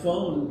on my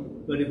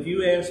phone, but if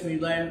you asked me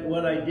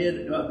what I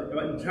did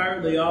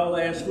entirely all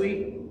last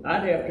week,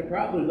 I'd have to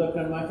probably look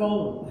on my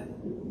phone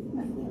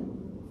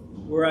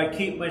where I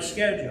keep my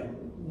schedule.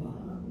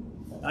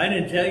 I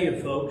didn't tell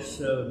you folks,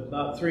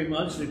 about 3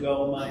 months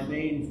ago, my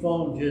main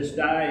phone just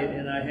died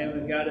and I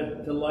haven't got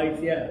it to life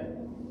yet.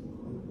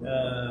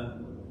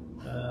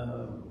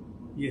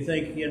 You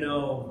think, you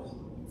know,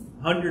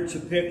 hundreds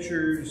of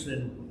pictures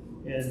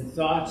and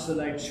thoughts that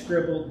I'd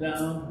scribbled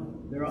down,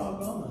 they're all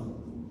gone.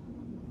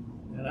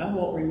 And I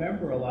won't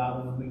remember a lot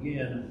of them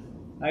again.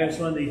 I guess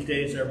one of these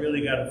days I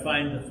really got to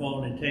find the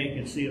phone and take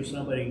and see if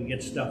somebody can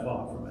get stuff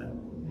off from it.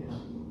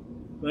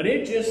 But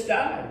it just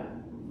died.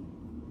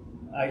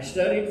 I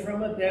studied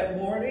from it that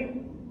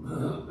morning,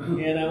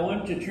 and I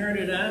went to turn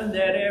it on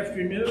that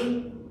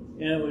afternoon,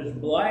 and it was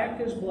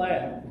black as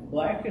black,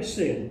 black as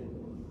sin.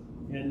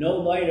 And no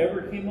light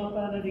ever came up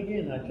on it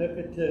again. I took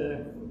it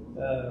to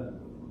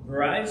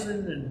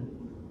Verizon, and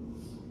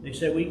they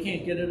said, we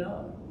can't get it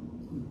up.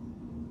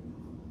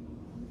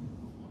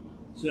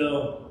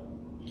 So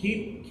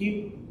keep,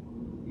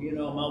 you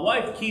know, my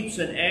wife keeps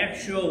an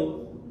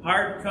actual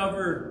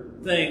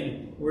hardcover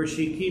thing where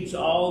she keeps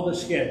all the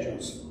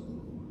schedules.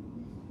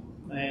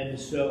 And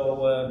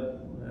so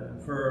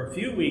for a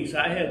few weeks,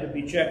 I had to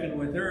be checking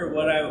with her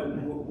what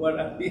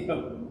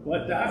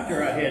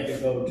doctor I had to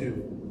go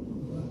to.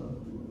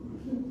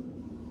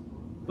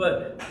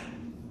 But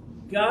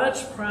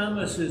God's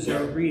promises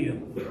are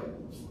real.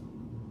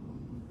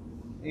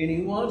 And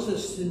He wants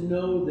us to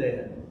know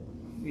that.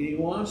 And He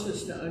wants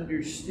us to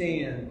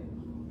understand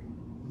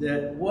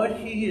that what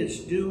He is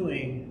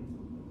doing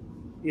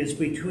is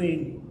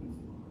between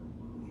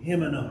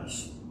Him and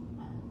us.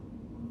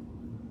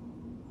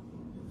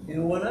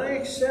 And when I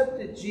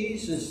accepted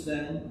Jesus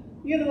then,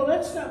 you know,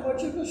 that's not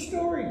much of a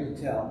story to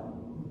tell.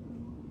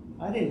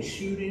 I didn't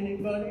shoot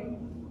anybody.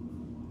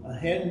 I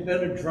hadn't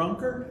been a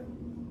drunkard.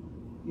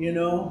 You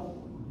know,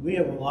 we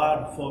have a lot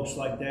of folks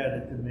like that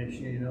at the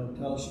mission, you know,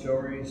 tell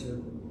stories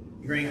of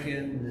drinking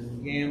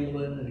and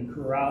gambling and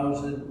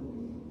carousing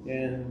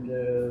and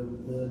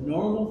the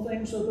normal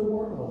things of the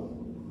world.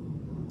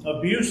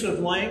 Abusive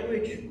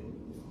language.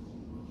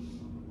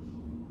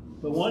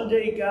 But one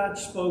day God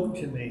spoke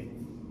to me.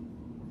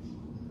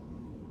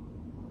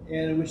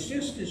 And it was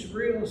just as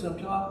real as I'm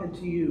talking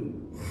to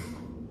you.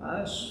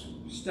 I was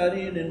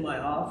studying in my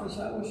office.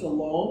 I was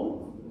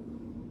alone.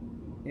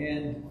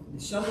 And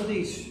some of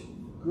these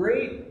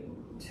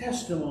great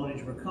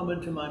testimonies were coming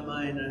to my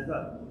mind. And I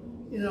thought,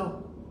 you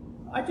know,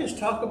 I just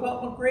talk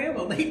about my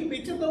grandma leading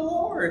me to the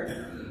Lord.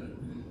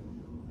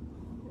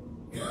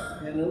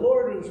 And the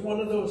Lord, it was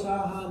one of those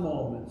aha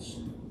moments.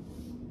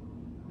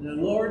 And the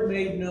Lord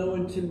made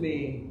known to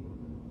me,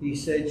 He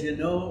said, you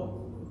know,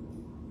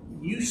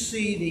 you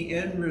see the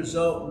end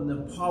result and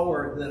the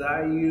power that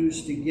I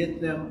used to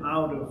get them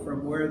out of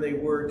from where they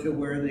were to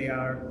where they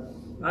are.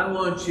 I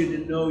want you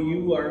to know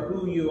you are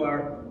who you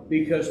are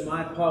because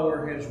my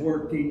power has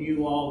worked in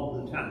you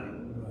all the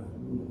time.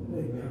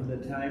 From the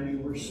time you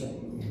were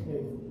saved.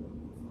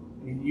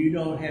 And you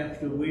don't have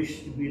to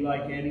wish to be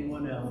like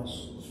anyone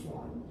else.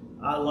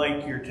 I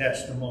like your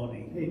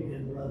testimony.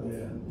 Amen, brother.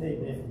 Yeah.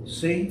 Amen.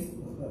 See?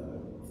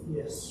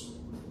 Yes.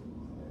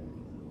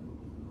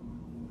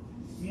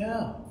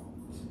 Yeah.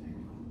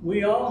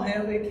 We all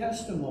have a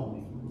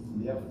testimony.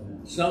 Yep.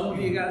 Some of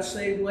you got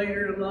saved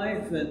later in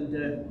life, and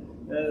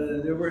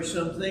there were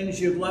some things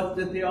you've left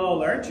at the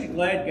altar. Aren't you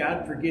glad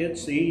God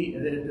forgets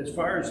as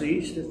far as the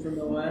east is from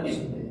the west?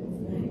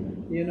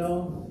 You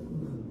know?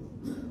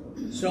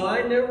 So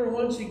I never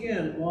once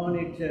again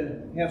wanted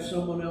to have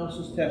someone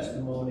else's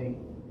testimony.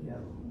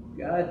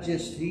 God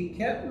just, He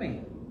kept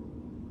me.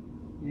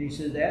 And He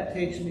said, that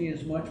takes me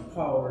as much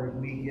power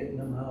as me getting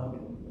them out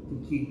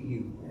to keep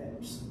you.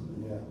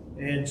 Yeah.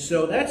 And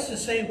so that's the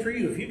same for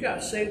you. If you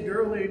got saved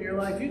early in your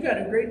life, you got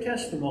a great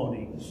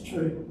testimony. It's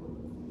true.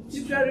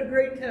 You've got a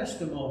great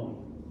testimony.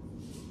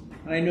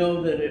 I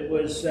know that it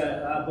was,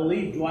 I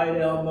believe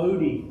Dwight L.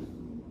 Moody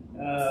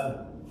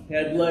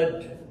had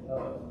led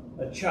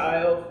a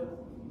child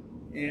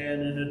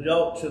and an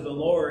adult to the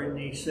Lord, and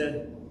he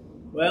said,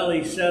 well,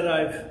 he said,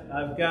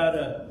 I've got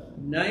a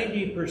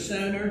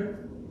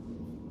 90%er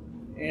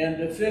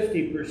and a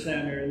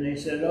 50%er. And they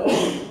said,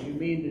 oh, you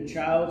mean the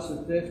child's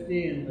the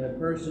 50 and the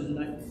person's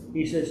 90?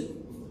 He says,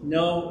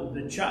 no,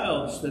 the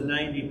child's the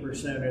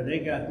 90%er. They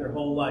got their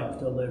whole life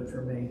to live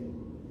for me.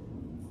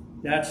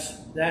 That's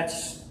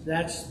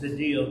the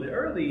deal. The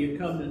earlier you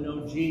come to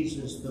know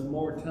Jesus, the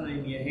more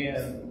time you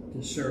have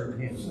to serve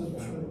him.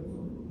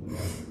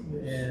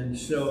 And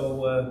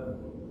so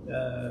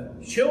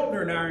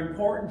children are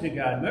important to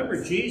God.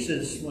 Remember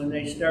Jesus, when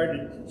they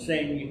started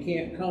saying you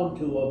can't come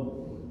to him,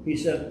 he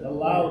said,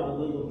 allow the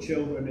little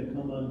children to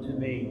come unto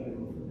me,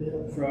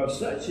 for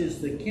such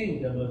is the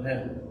kingdom of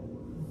heaven.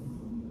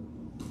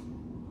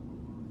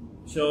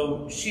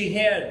 So she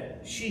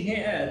had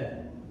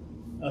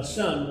a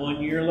son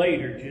 1 year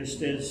later,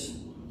 just as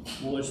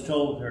was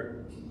told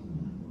her.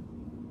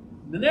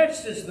 The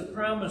next is the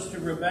promise to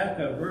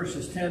Rebekah,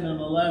 verses 10 and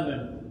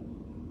 11.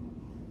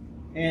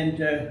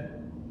 And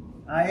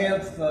I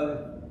have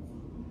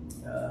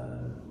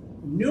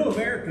New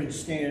American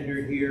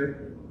Standard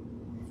here,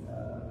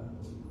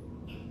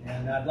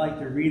 and I'd like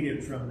to read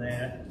it from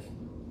that.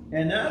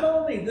 And not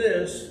only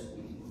this,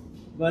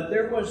 but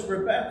there was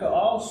Rebekah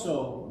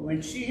also,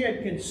 when she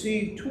had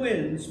conceived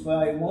twins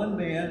by one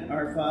man,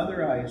 our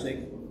father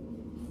Isaac.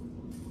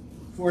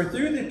 For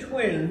through the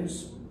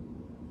twins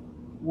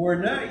were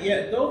not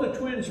yet, though the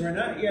twins were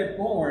not yet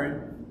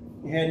born,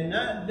 had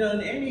not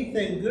done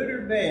anything good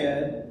or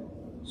bad,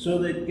 so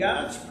that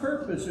God's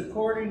purpose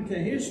according to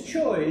his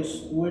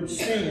choice would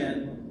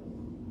stand,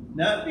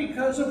 not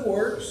because of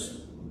works,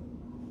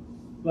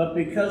 but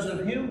because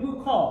of him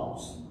who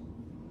calls.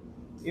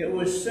 It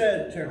was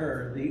said to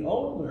her, the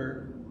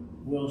older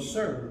will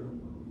serve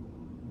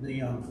the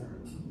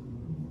younger.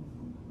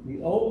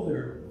 The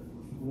older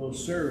will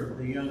serve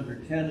the younger,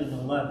 10 and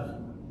 11.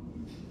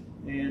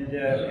 And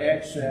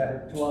Acts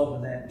 12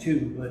 and that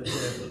too, but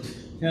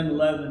 10,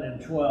 11,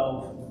 and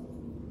 12.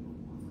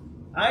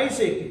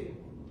 Isaac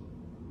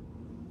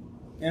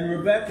and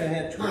Rebekah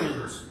had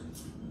twins,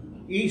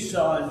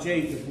 Esau and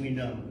Jacob, we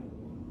know.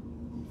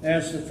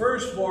 As the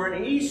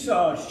firstborn,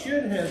 Esau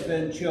should have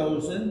been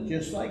chosen,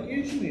 just like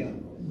Ishmael.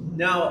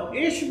 Now,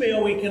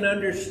 Ishmael, we can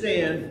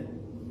understand,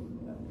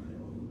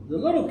 the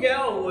little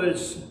gal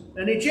was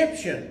an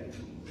Egyptian.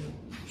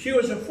 She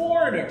was a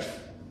foreigner.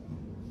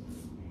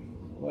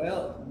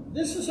 Well,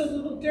 this is a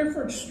little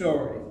different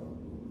story.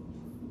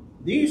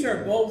 These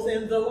are both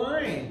in the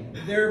line.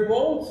 They're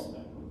both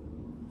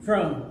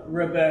from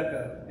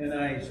Rebekah and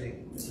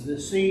Isaac, the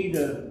seed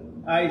of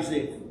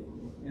Isaac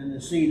and the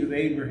seed of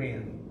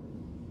Abraham.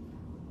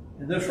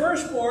 And the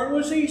firstborn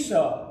was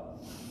Esau,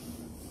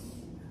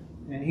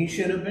 and he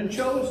should have been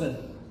chosen,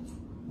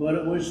 but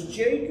it was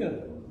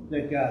Jacob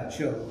that God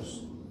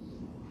chose.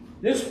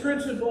 This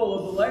principle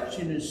of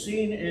election is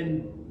seen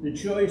in the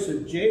choice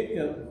of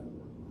Jacob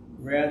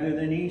rather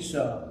than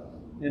Esau.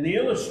 And the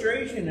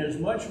illustration is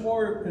much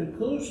more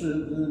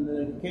conclusive than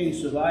the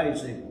case of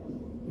Isaac.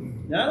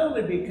 Not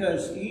only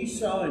because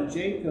Esau and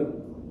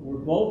Jacob were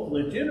both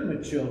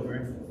legitimate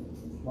children,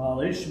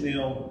 while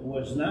Ishmael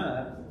was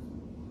not,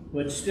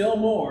 but still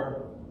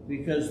more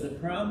because the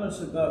promise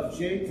about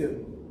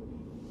Jacob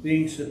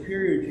being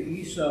superior to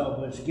Esau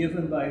was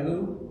given by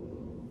who?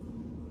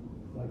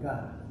 By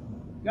God.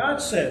 God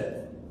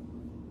said.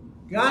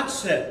 God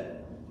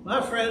said.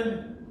 My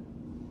friend,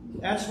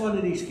 that's one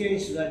of these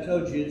cases I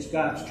told you, it's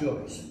God's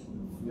choice.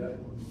 Yep.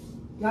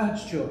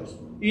 God's choice.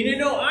 And you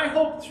know, I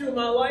hope through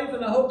my life,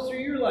 and I hope through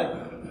your life,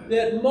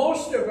 that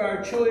most of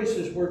our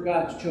choices were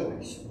God's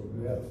choice.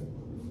 Yep.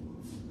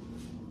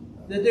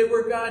 That they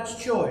were God's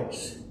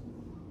choice.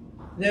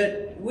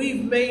 That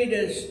we've made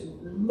as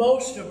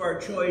most of our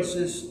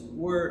choices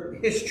were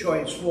his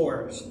choice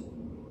for us.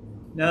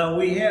 Now,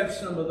 we have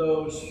some of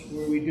those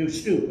where we do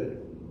stupid.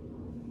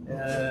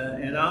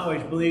 And I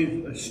always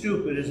believe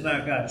stupid is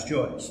not God's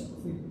choice.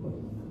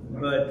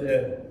 But,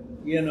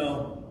 you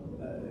know,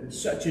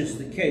 such is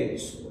the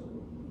case.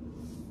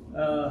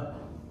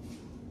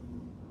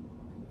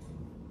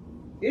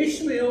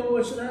 Ishmael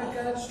was not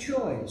God's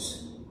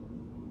choice,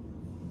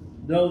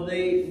 though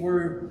they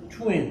were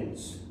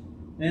twins.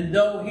 And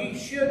though he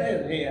should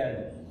have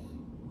had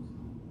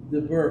the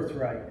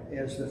birthright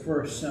as the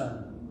first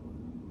son,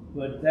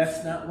 but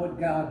that's not what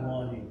God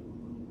wanted.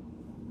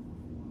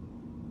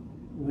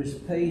 It was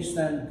based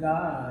on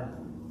God.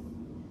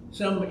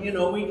 Some, you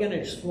know, we can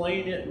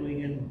explain it,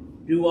 we can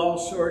do all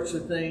sorts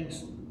of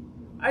things.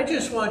 I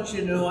just want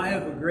you to know I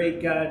have a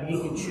great God. He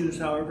can choose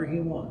however he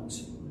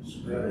wants.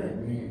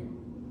 Amen.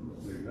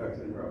 That's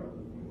exactly right.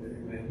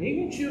 Amen. He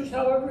can choose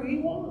however he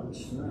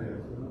wants.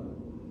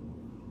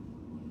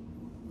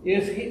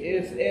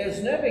 If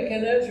as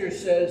Nebuchadnezzar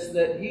says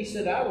that he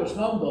said, I was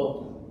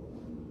humble,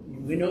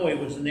 we know he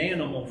was an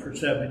animal for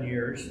 7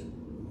 years.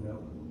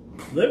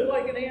 Yep. Lived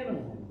like an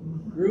animal.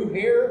 Grew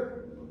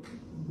hair,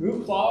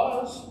 grew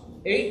claws,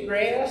 ate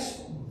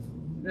grass.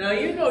 Now,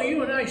 you know,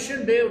 you and I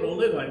shouldn't be able to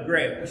live on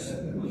grass.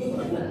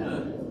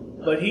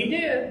 But he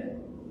did.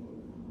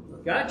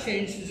 God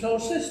changed his whole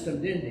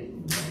system, didn't he?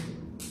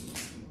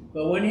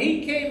 But when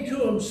he came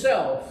to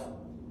himself,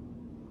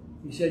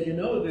 he said, you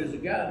know, there's a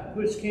God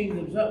who puts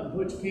kingdoms up and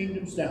puts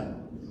kingdoms down.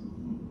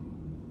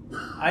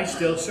 I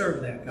still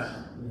serve that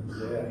God.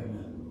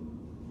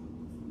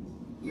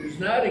 There's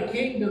not a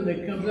kingdom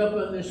that comes up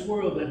in this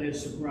world that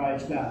has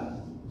surprised God.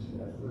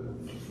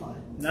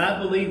 And I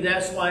believe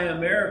that's why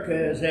America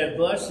has had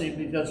blessing,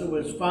 because it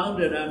was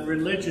founded on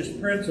religious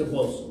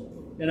principles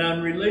and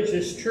on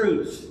religious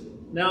truths.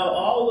 Now,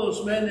 all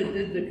those men that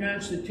did the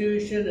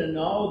Constitution and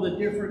all the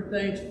different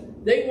things,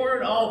 they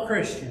weren't all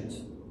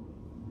Christians.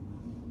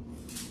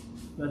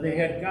 But they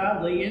had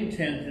godly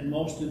intent in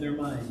most of their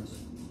minds.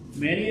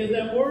 Many of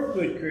them were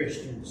good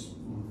Christians.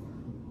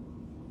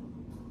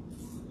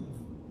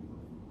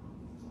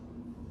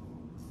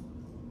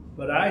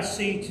 But I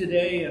see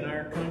today in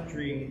our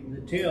country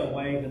the tail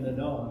wagging the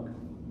dog,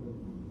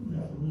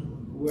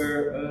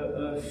 where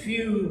a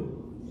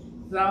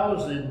few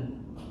thousand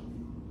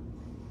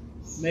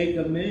make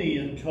a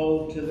million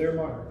told to their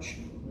march.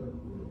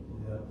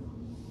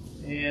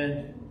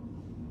 And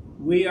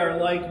we are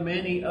like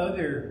many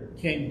other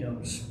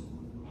kingdoms,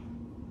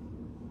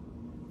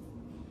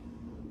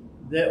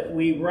 that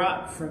we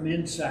rot from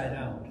inside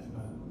out.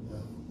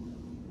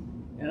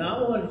 And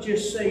I want to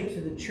just say to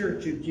the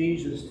Church of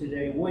Jesus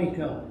today, wake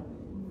up.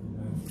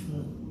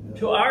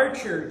 To our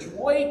church,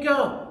 wake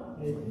up.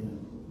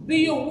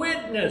 Be a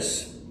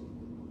witness.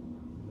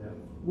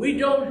 We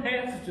don't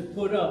have to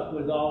put up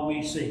with all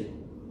we see.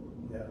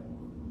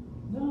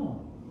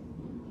 No.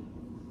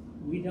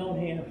 We don't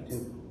have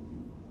to.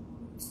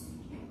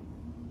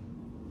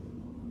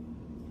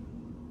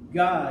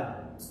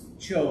 God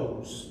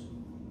chose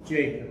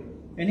Jacob.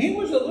 And he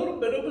was a little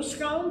bit of a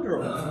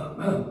scoundrel.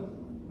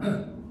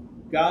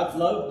 God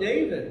loved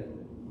David.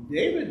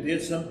 David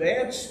did some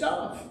bad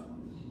stuff.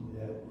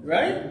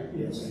 Right?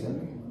 Yes.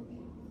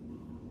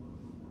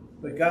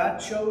 But God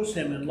chose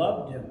him and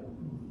loved him.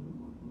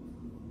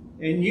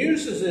 And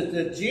uses it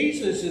that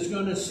Jesus is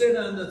going to sit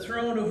on the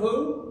throne of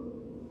who?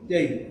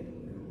 David.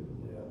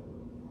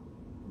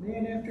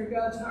 Man after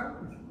God's heart.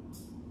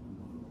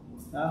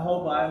 I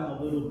hope I'm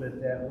a little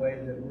bit that way,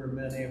 that we're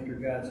men after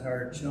God's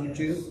heart, don't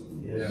you?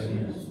 Yes.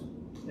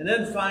 And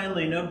then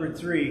finally, number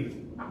 3,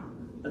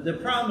 the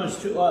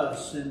promise to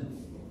us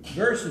in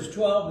verses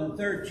 12 and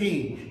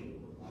 13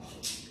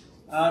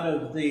 out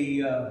of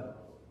the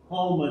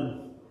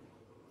Holman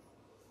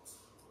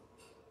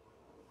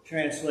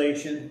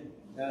translation,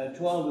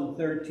 12 and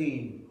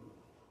 13.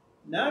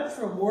 Not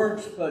from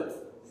works,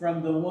 but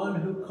from the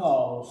one who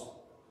calls.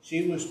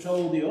 She was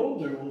told the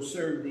older will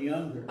serve the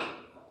younger.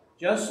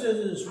 Just as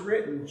it is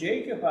written,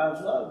 Jacob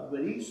I've loved,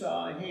 but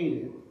Esau I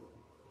hated.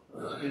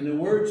 In the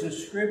words of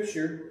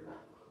Scripture,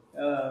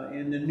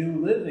 in the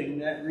New Living,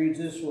 that reads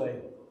this way.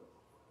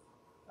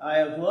 I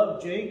have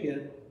loved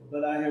Jacob,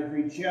 but I have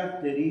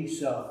rejected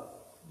Esau.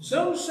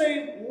 Some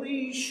say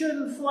we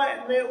shouldn't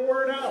flatten that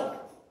word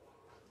out.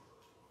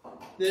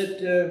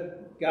 That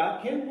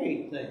God can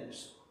hate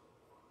things.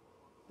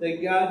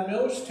 That God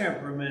knows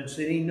temperaments,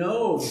 that he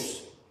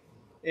knows.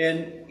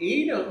 And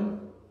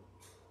Edom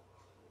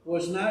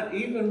was not,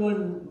 even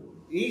when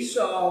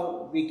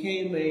Esau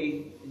became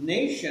a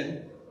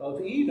nation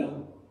of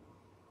Edom,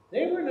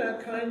 they were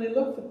not kindly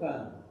looked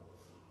upon.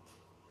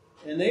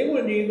 And they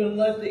wouldn't even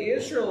let the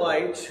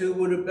Israelites, who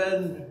would have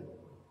been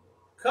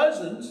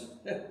cousins,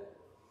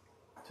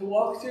 to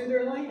walk through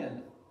their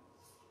land.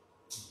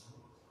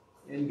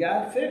 And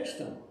God fixed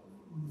them.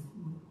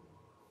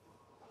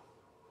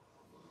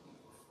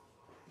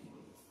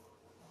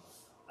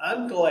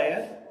 I'm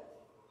glad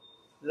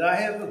that I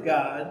have a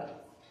God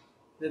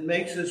that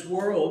makes this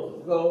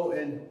world go,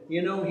 and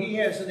you know, he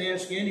hasn't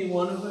asked any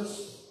one of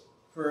us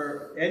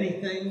for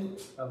anything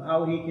of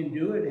how he can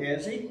do it,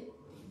 has he?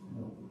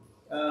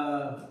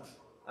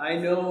 I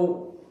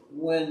know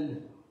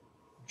when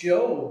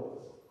Job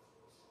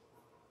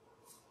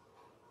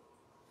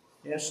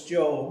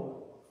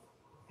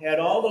had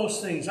all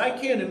those things. I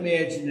can't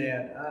imagine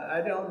that.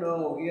 I don't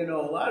know, you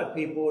know, a lot of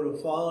people would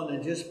have fallen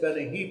and just been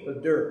a heap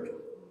of dirt,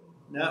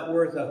 not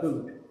worth a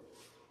hoot.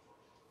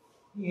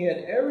 He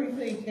had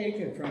everything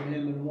taken from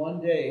him in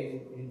one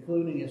day,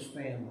 including his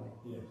family.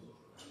 Yes.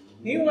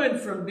 He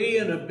went from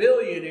being a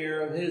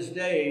billionaire of his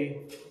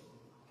day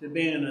to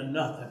being a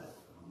nothing.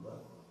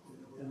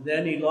 And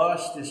then he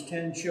lost his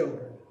 10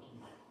 children.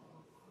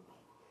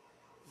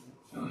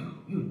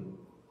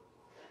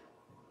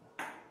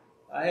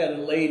 I had a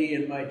lady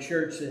in my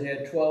church that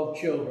had 12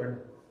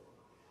 children,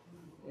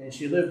 and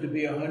she lived to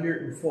be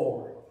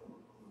 104.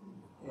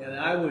 And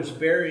I was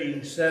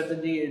burying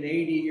 70 and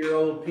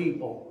 80-year-old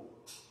people.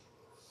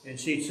 And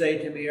she'd say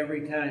to me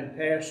every time,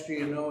 Pastor,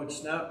 you know,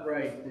 it's not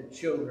right that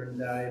children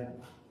died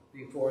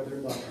before their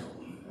mother.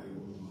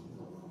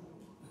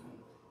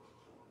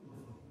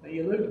 Now,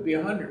 you live to be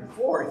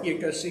 104, you're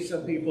going to see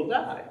some people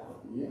die.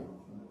 Yeah.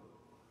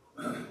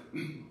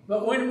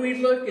 But when we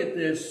look at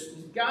this,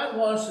 God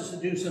wants us to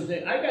do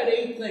something. I got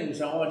 8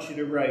 things I want you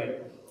to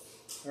write,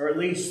 or at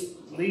least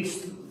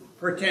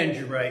pretend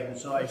you're writing,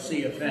 so I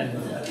see a pen.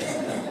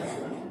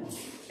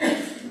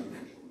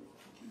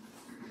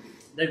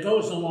 that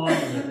goes along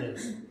with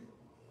this.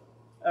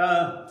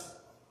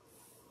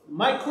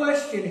 My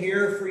question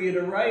here for you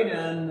to write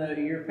on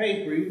your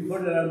paper, you can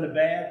put it on the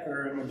back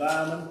or on the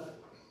bottom.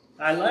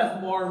 I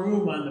left more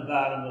room on the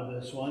bottom of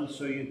this one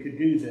so you could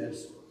do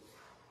this.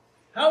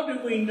 How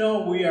do we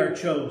know we are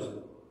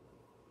chosen?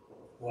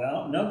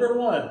 Well, number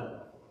one,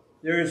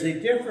 there is a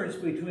difference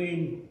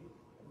between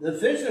the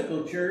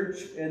physical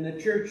church and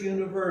the church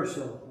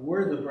universal.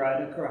 We're the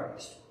bride of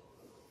Christ.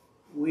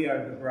 We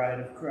are the bride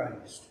of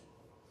Christ.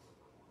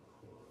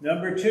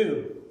 Number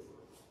two,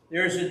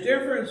 there's a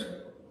difference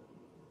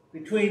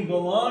between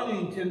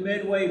belonging to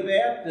Midway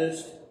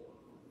Baptist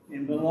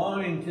and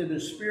belonging to the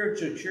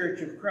spiritual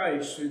church of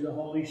Christ through the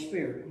Holy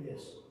Spirit.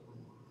 Yes.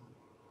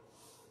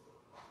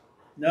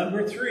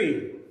 Number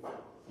three,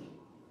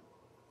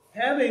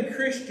 having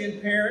Christian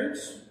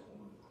parents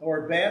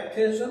or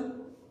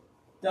baptism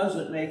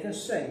doesn't make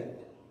us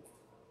saved.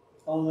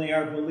 Only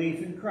our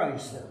belief in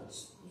Christ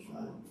does. That's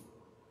right.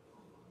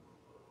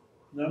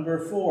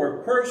 Number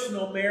four,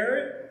 personal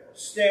merit,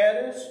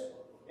 status,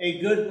 a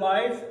good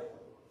life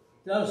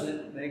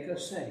doesn't make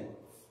us saved.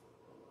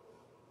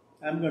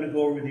 I'm going to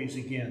go over these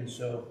again.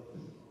 So,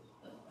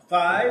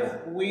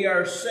 5, we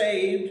are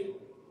saved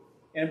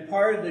and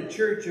part of the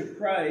church of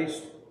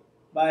Christ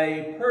by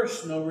a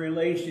personal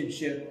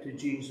relationship to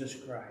Jesus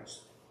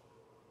Christ.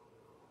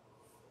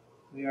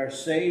 We are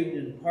saved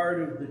and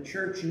part of the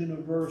church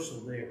universal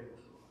there.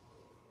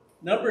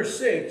 Number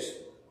 6,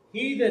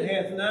 he that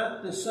hath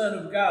not the Son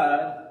of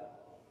God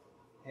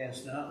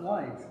has not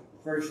life.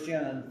 1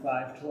 John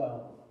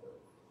 5:12.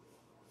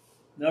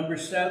 Number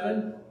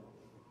 7,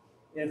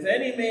 if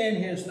any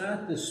man has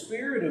not the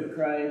Spirit of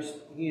Christ,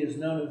 he is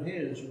none of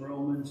his.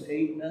 Romans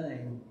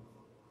 8:9.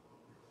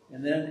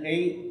 And then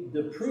 8,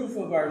 the proof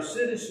of our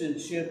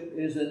citizenship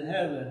is in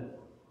heaven,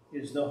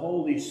 is the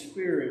Holy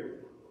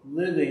Spirit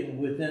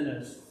living within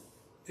us.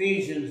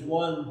 Ephesians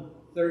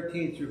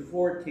 1:13 through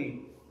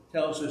 14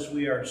 tells us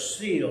we are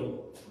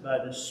sealed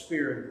by the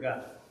Spirit of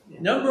God.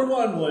 Yeah. Number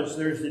 1 was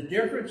there's a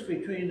difference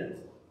between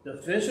the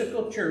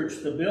physical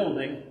church, the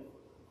building,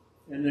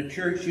 and the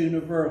church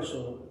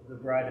universal, the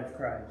bride of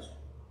Christ.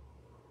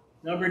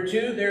 Number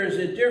 2, there is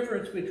a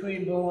difference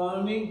between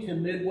belonging to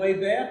Midway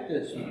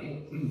Baptist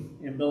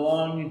and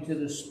belonging to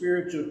the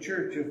spiritual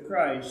church of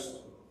Christ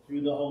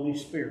through the Holy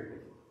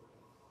Spirit.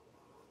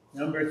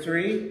 Number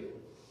 3,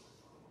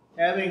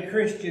 having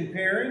Christian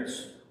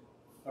parents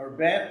or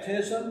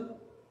baptism,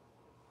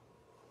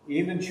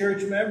 even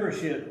church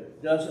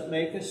membership doesn't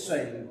make us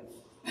saved.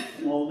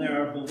 Only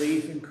our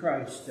belief in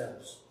Christ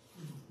does.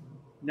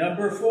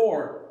 Number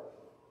 4,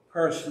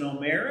 personal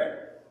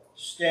merit,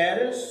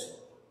 status,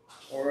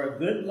 or a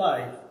good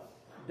life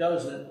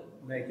doesn't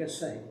make us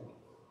saved.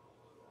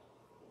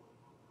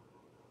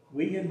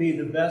 We can be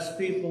the best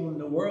people in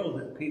the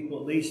world if people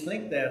at least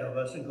think that of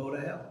us and go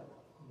to hell.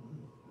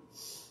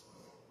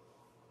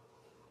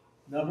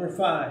 Number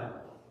 5,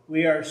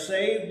 we are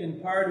saved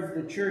and part of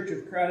the church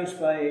of Christ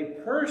by a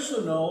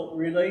personal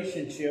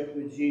relationship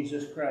with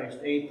Jesus Christ.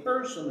 A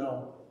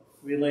personal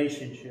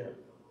relationship.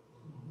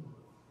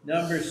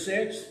 Number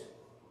 6,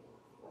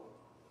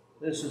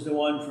 this is the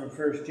one from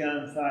 1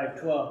 John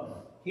 5:12.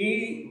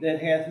 He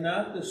that hath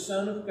not the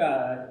Son of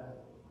God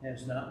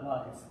has not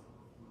life.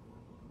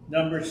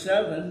 Number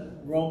 7,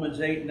 Romans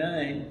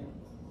 8:9.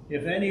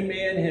 If any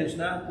man has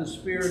not the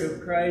Spirit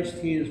of Christ,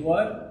 he is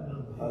what?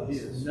 None of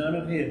his. None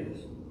of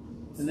his.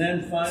 And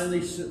then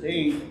finally,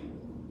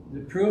 8,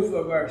 the proof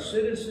of our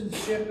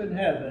citizenship in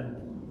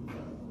heaven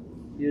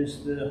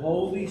is the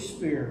Holy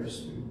Spirit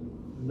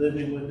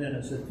living within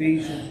us.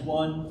 Ephesians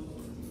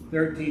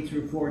 1:13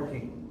 through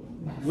 14.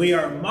 We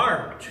are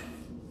marked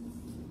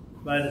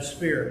by the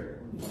Spirit.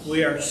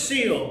 We are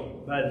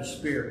sealed by the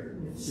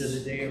Spirit to the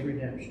day of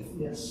redemption.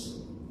 Yes.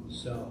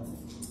 So,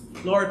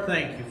 Lord,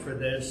 thank you for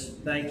this.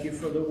 Thank you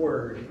for the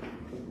Word.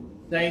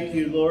 Thank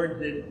you, Lord,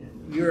 that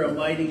you're a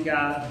mighty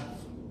God.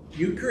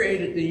 You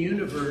created the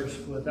universe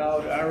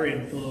without our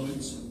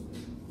influence.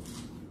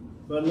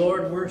 But,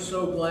 Lord, we're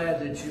so glad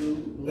that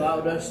you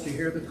allowed us to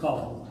hear the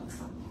call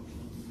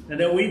and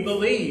that we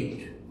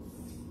believed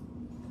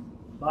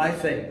by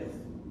faith.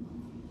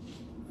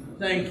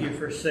 Thank you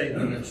for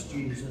saving us,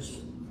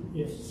 Jesus.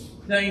 Yes.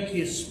 Thank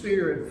you,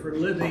 Spirit, for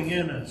living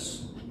in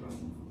us.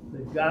 The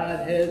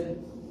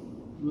Godhead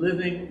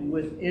living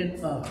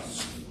within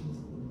us.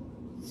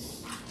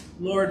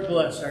 Lord,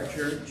 bless our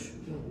church.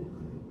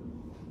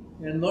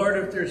 And Lord,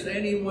 if there's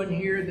anyone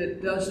here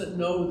that doesn't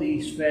know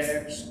these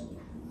facts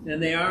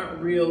and they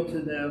aren't real to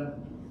them,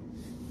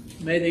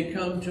 may they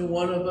come to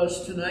one of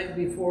us tonight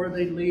before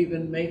they leave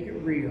and make it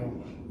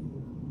real.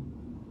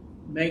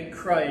 Make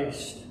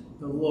Christ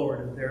the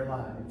Lord of their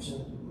lives.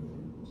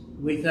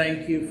 We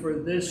thank you for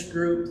this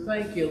group.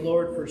 Thank you,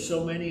 Lord, for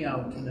so many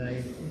out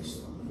tonight.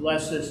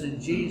 Bless us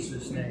in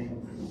Jesus'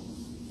 name.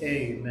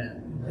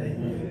 Amen.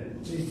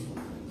 Amen.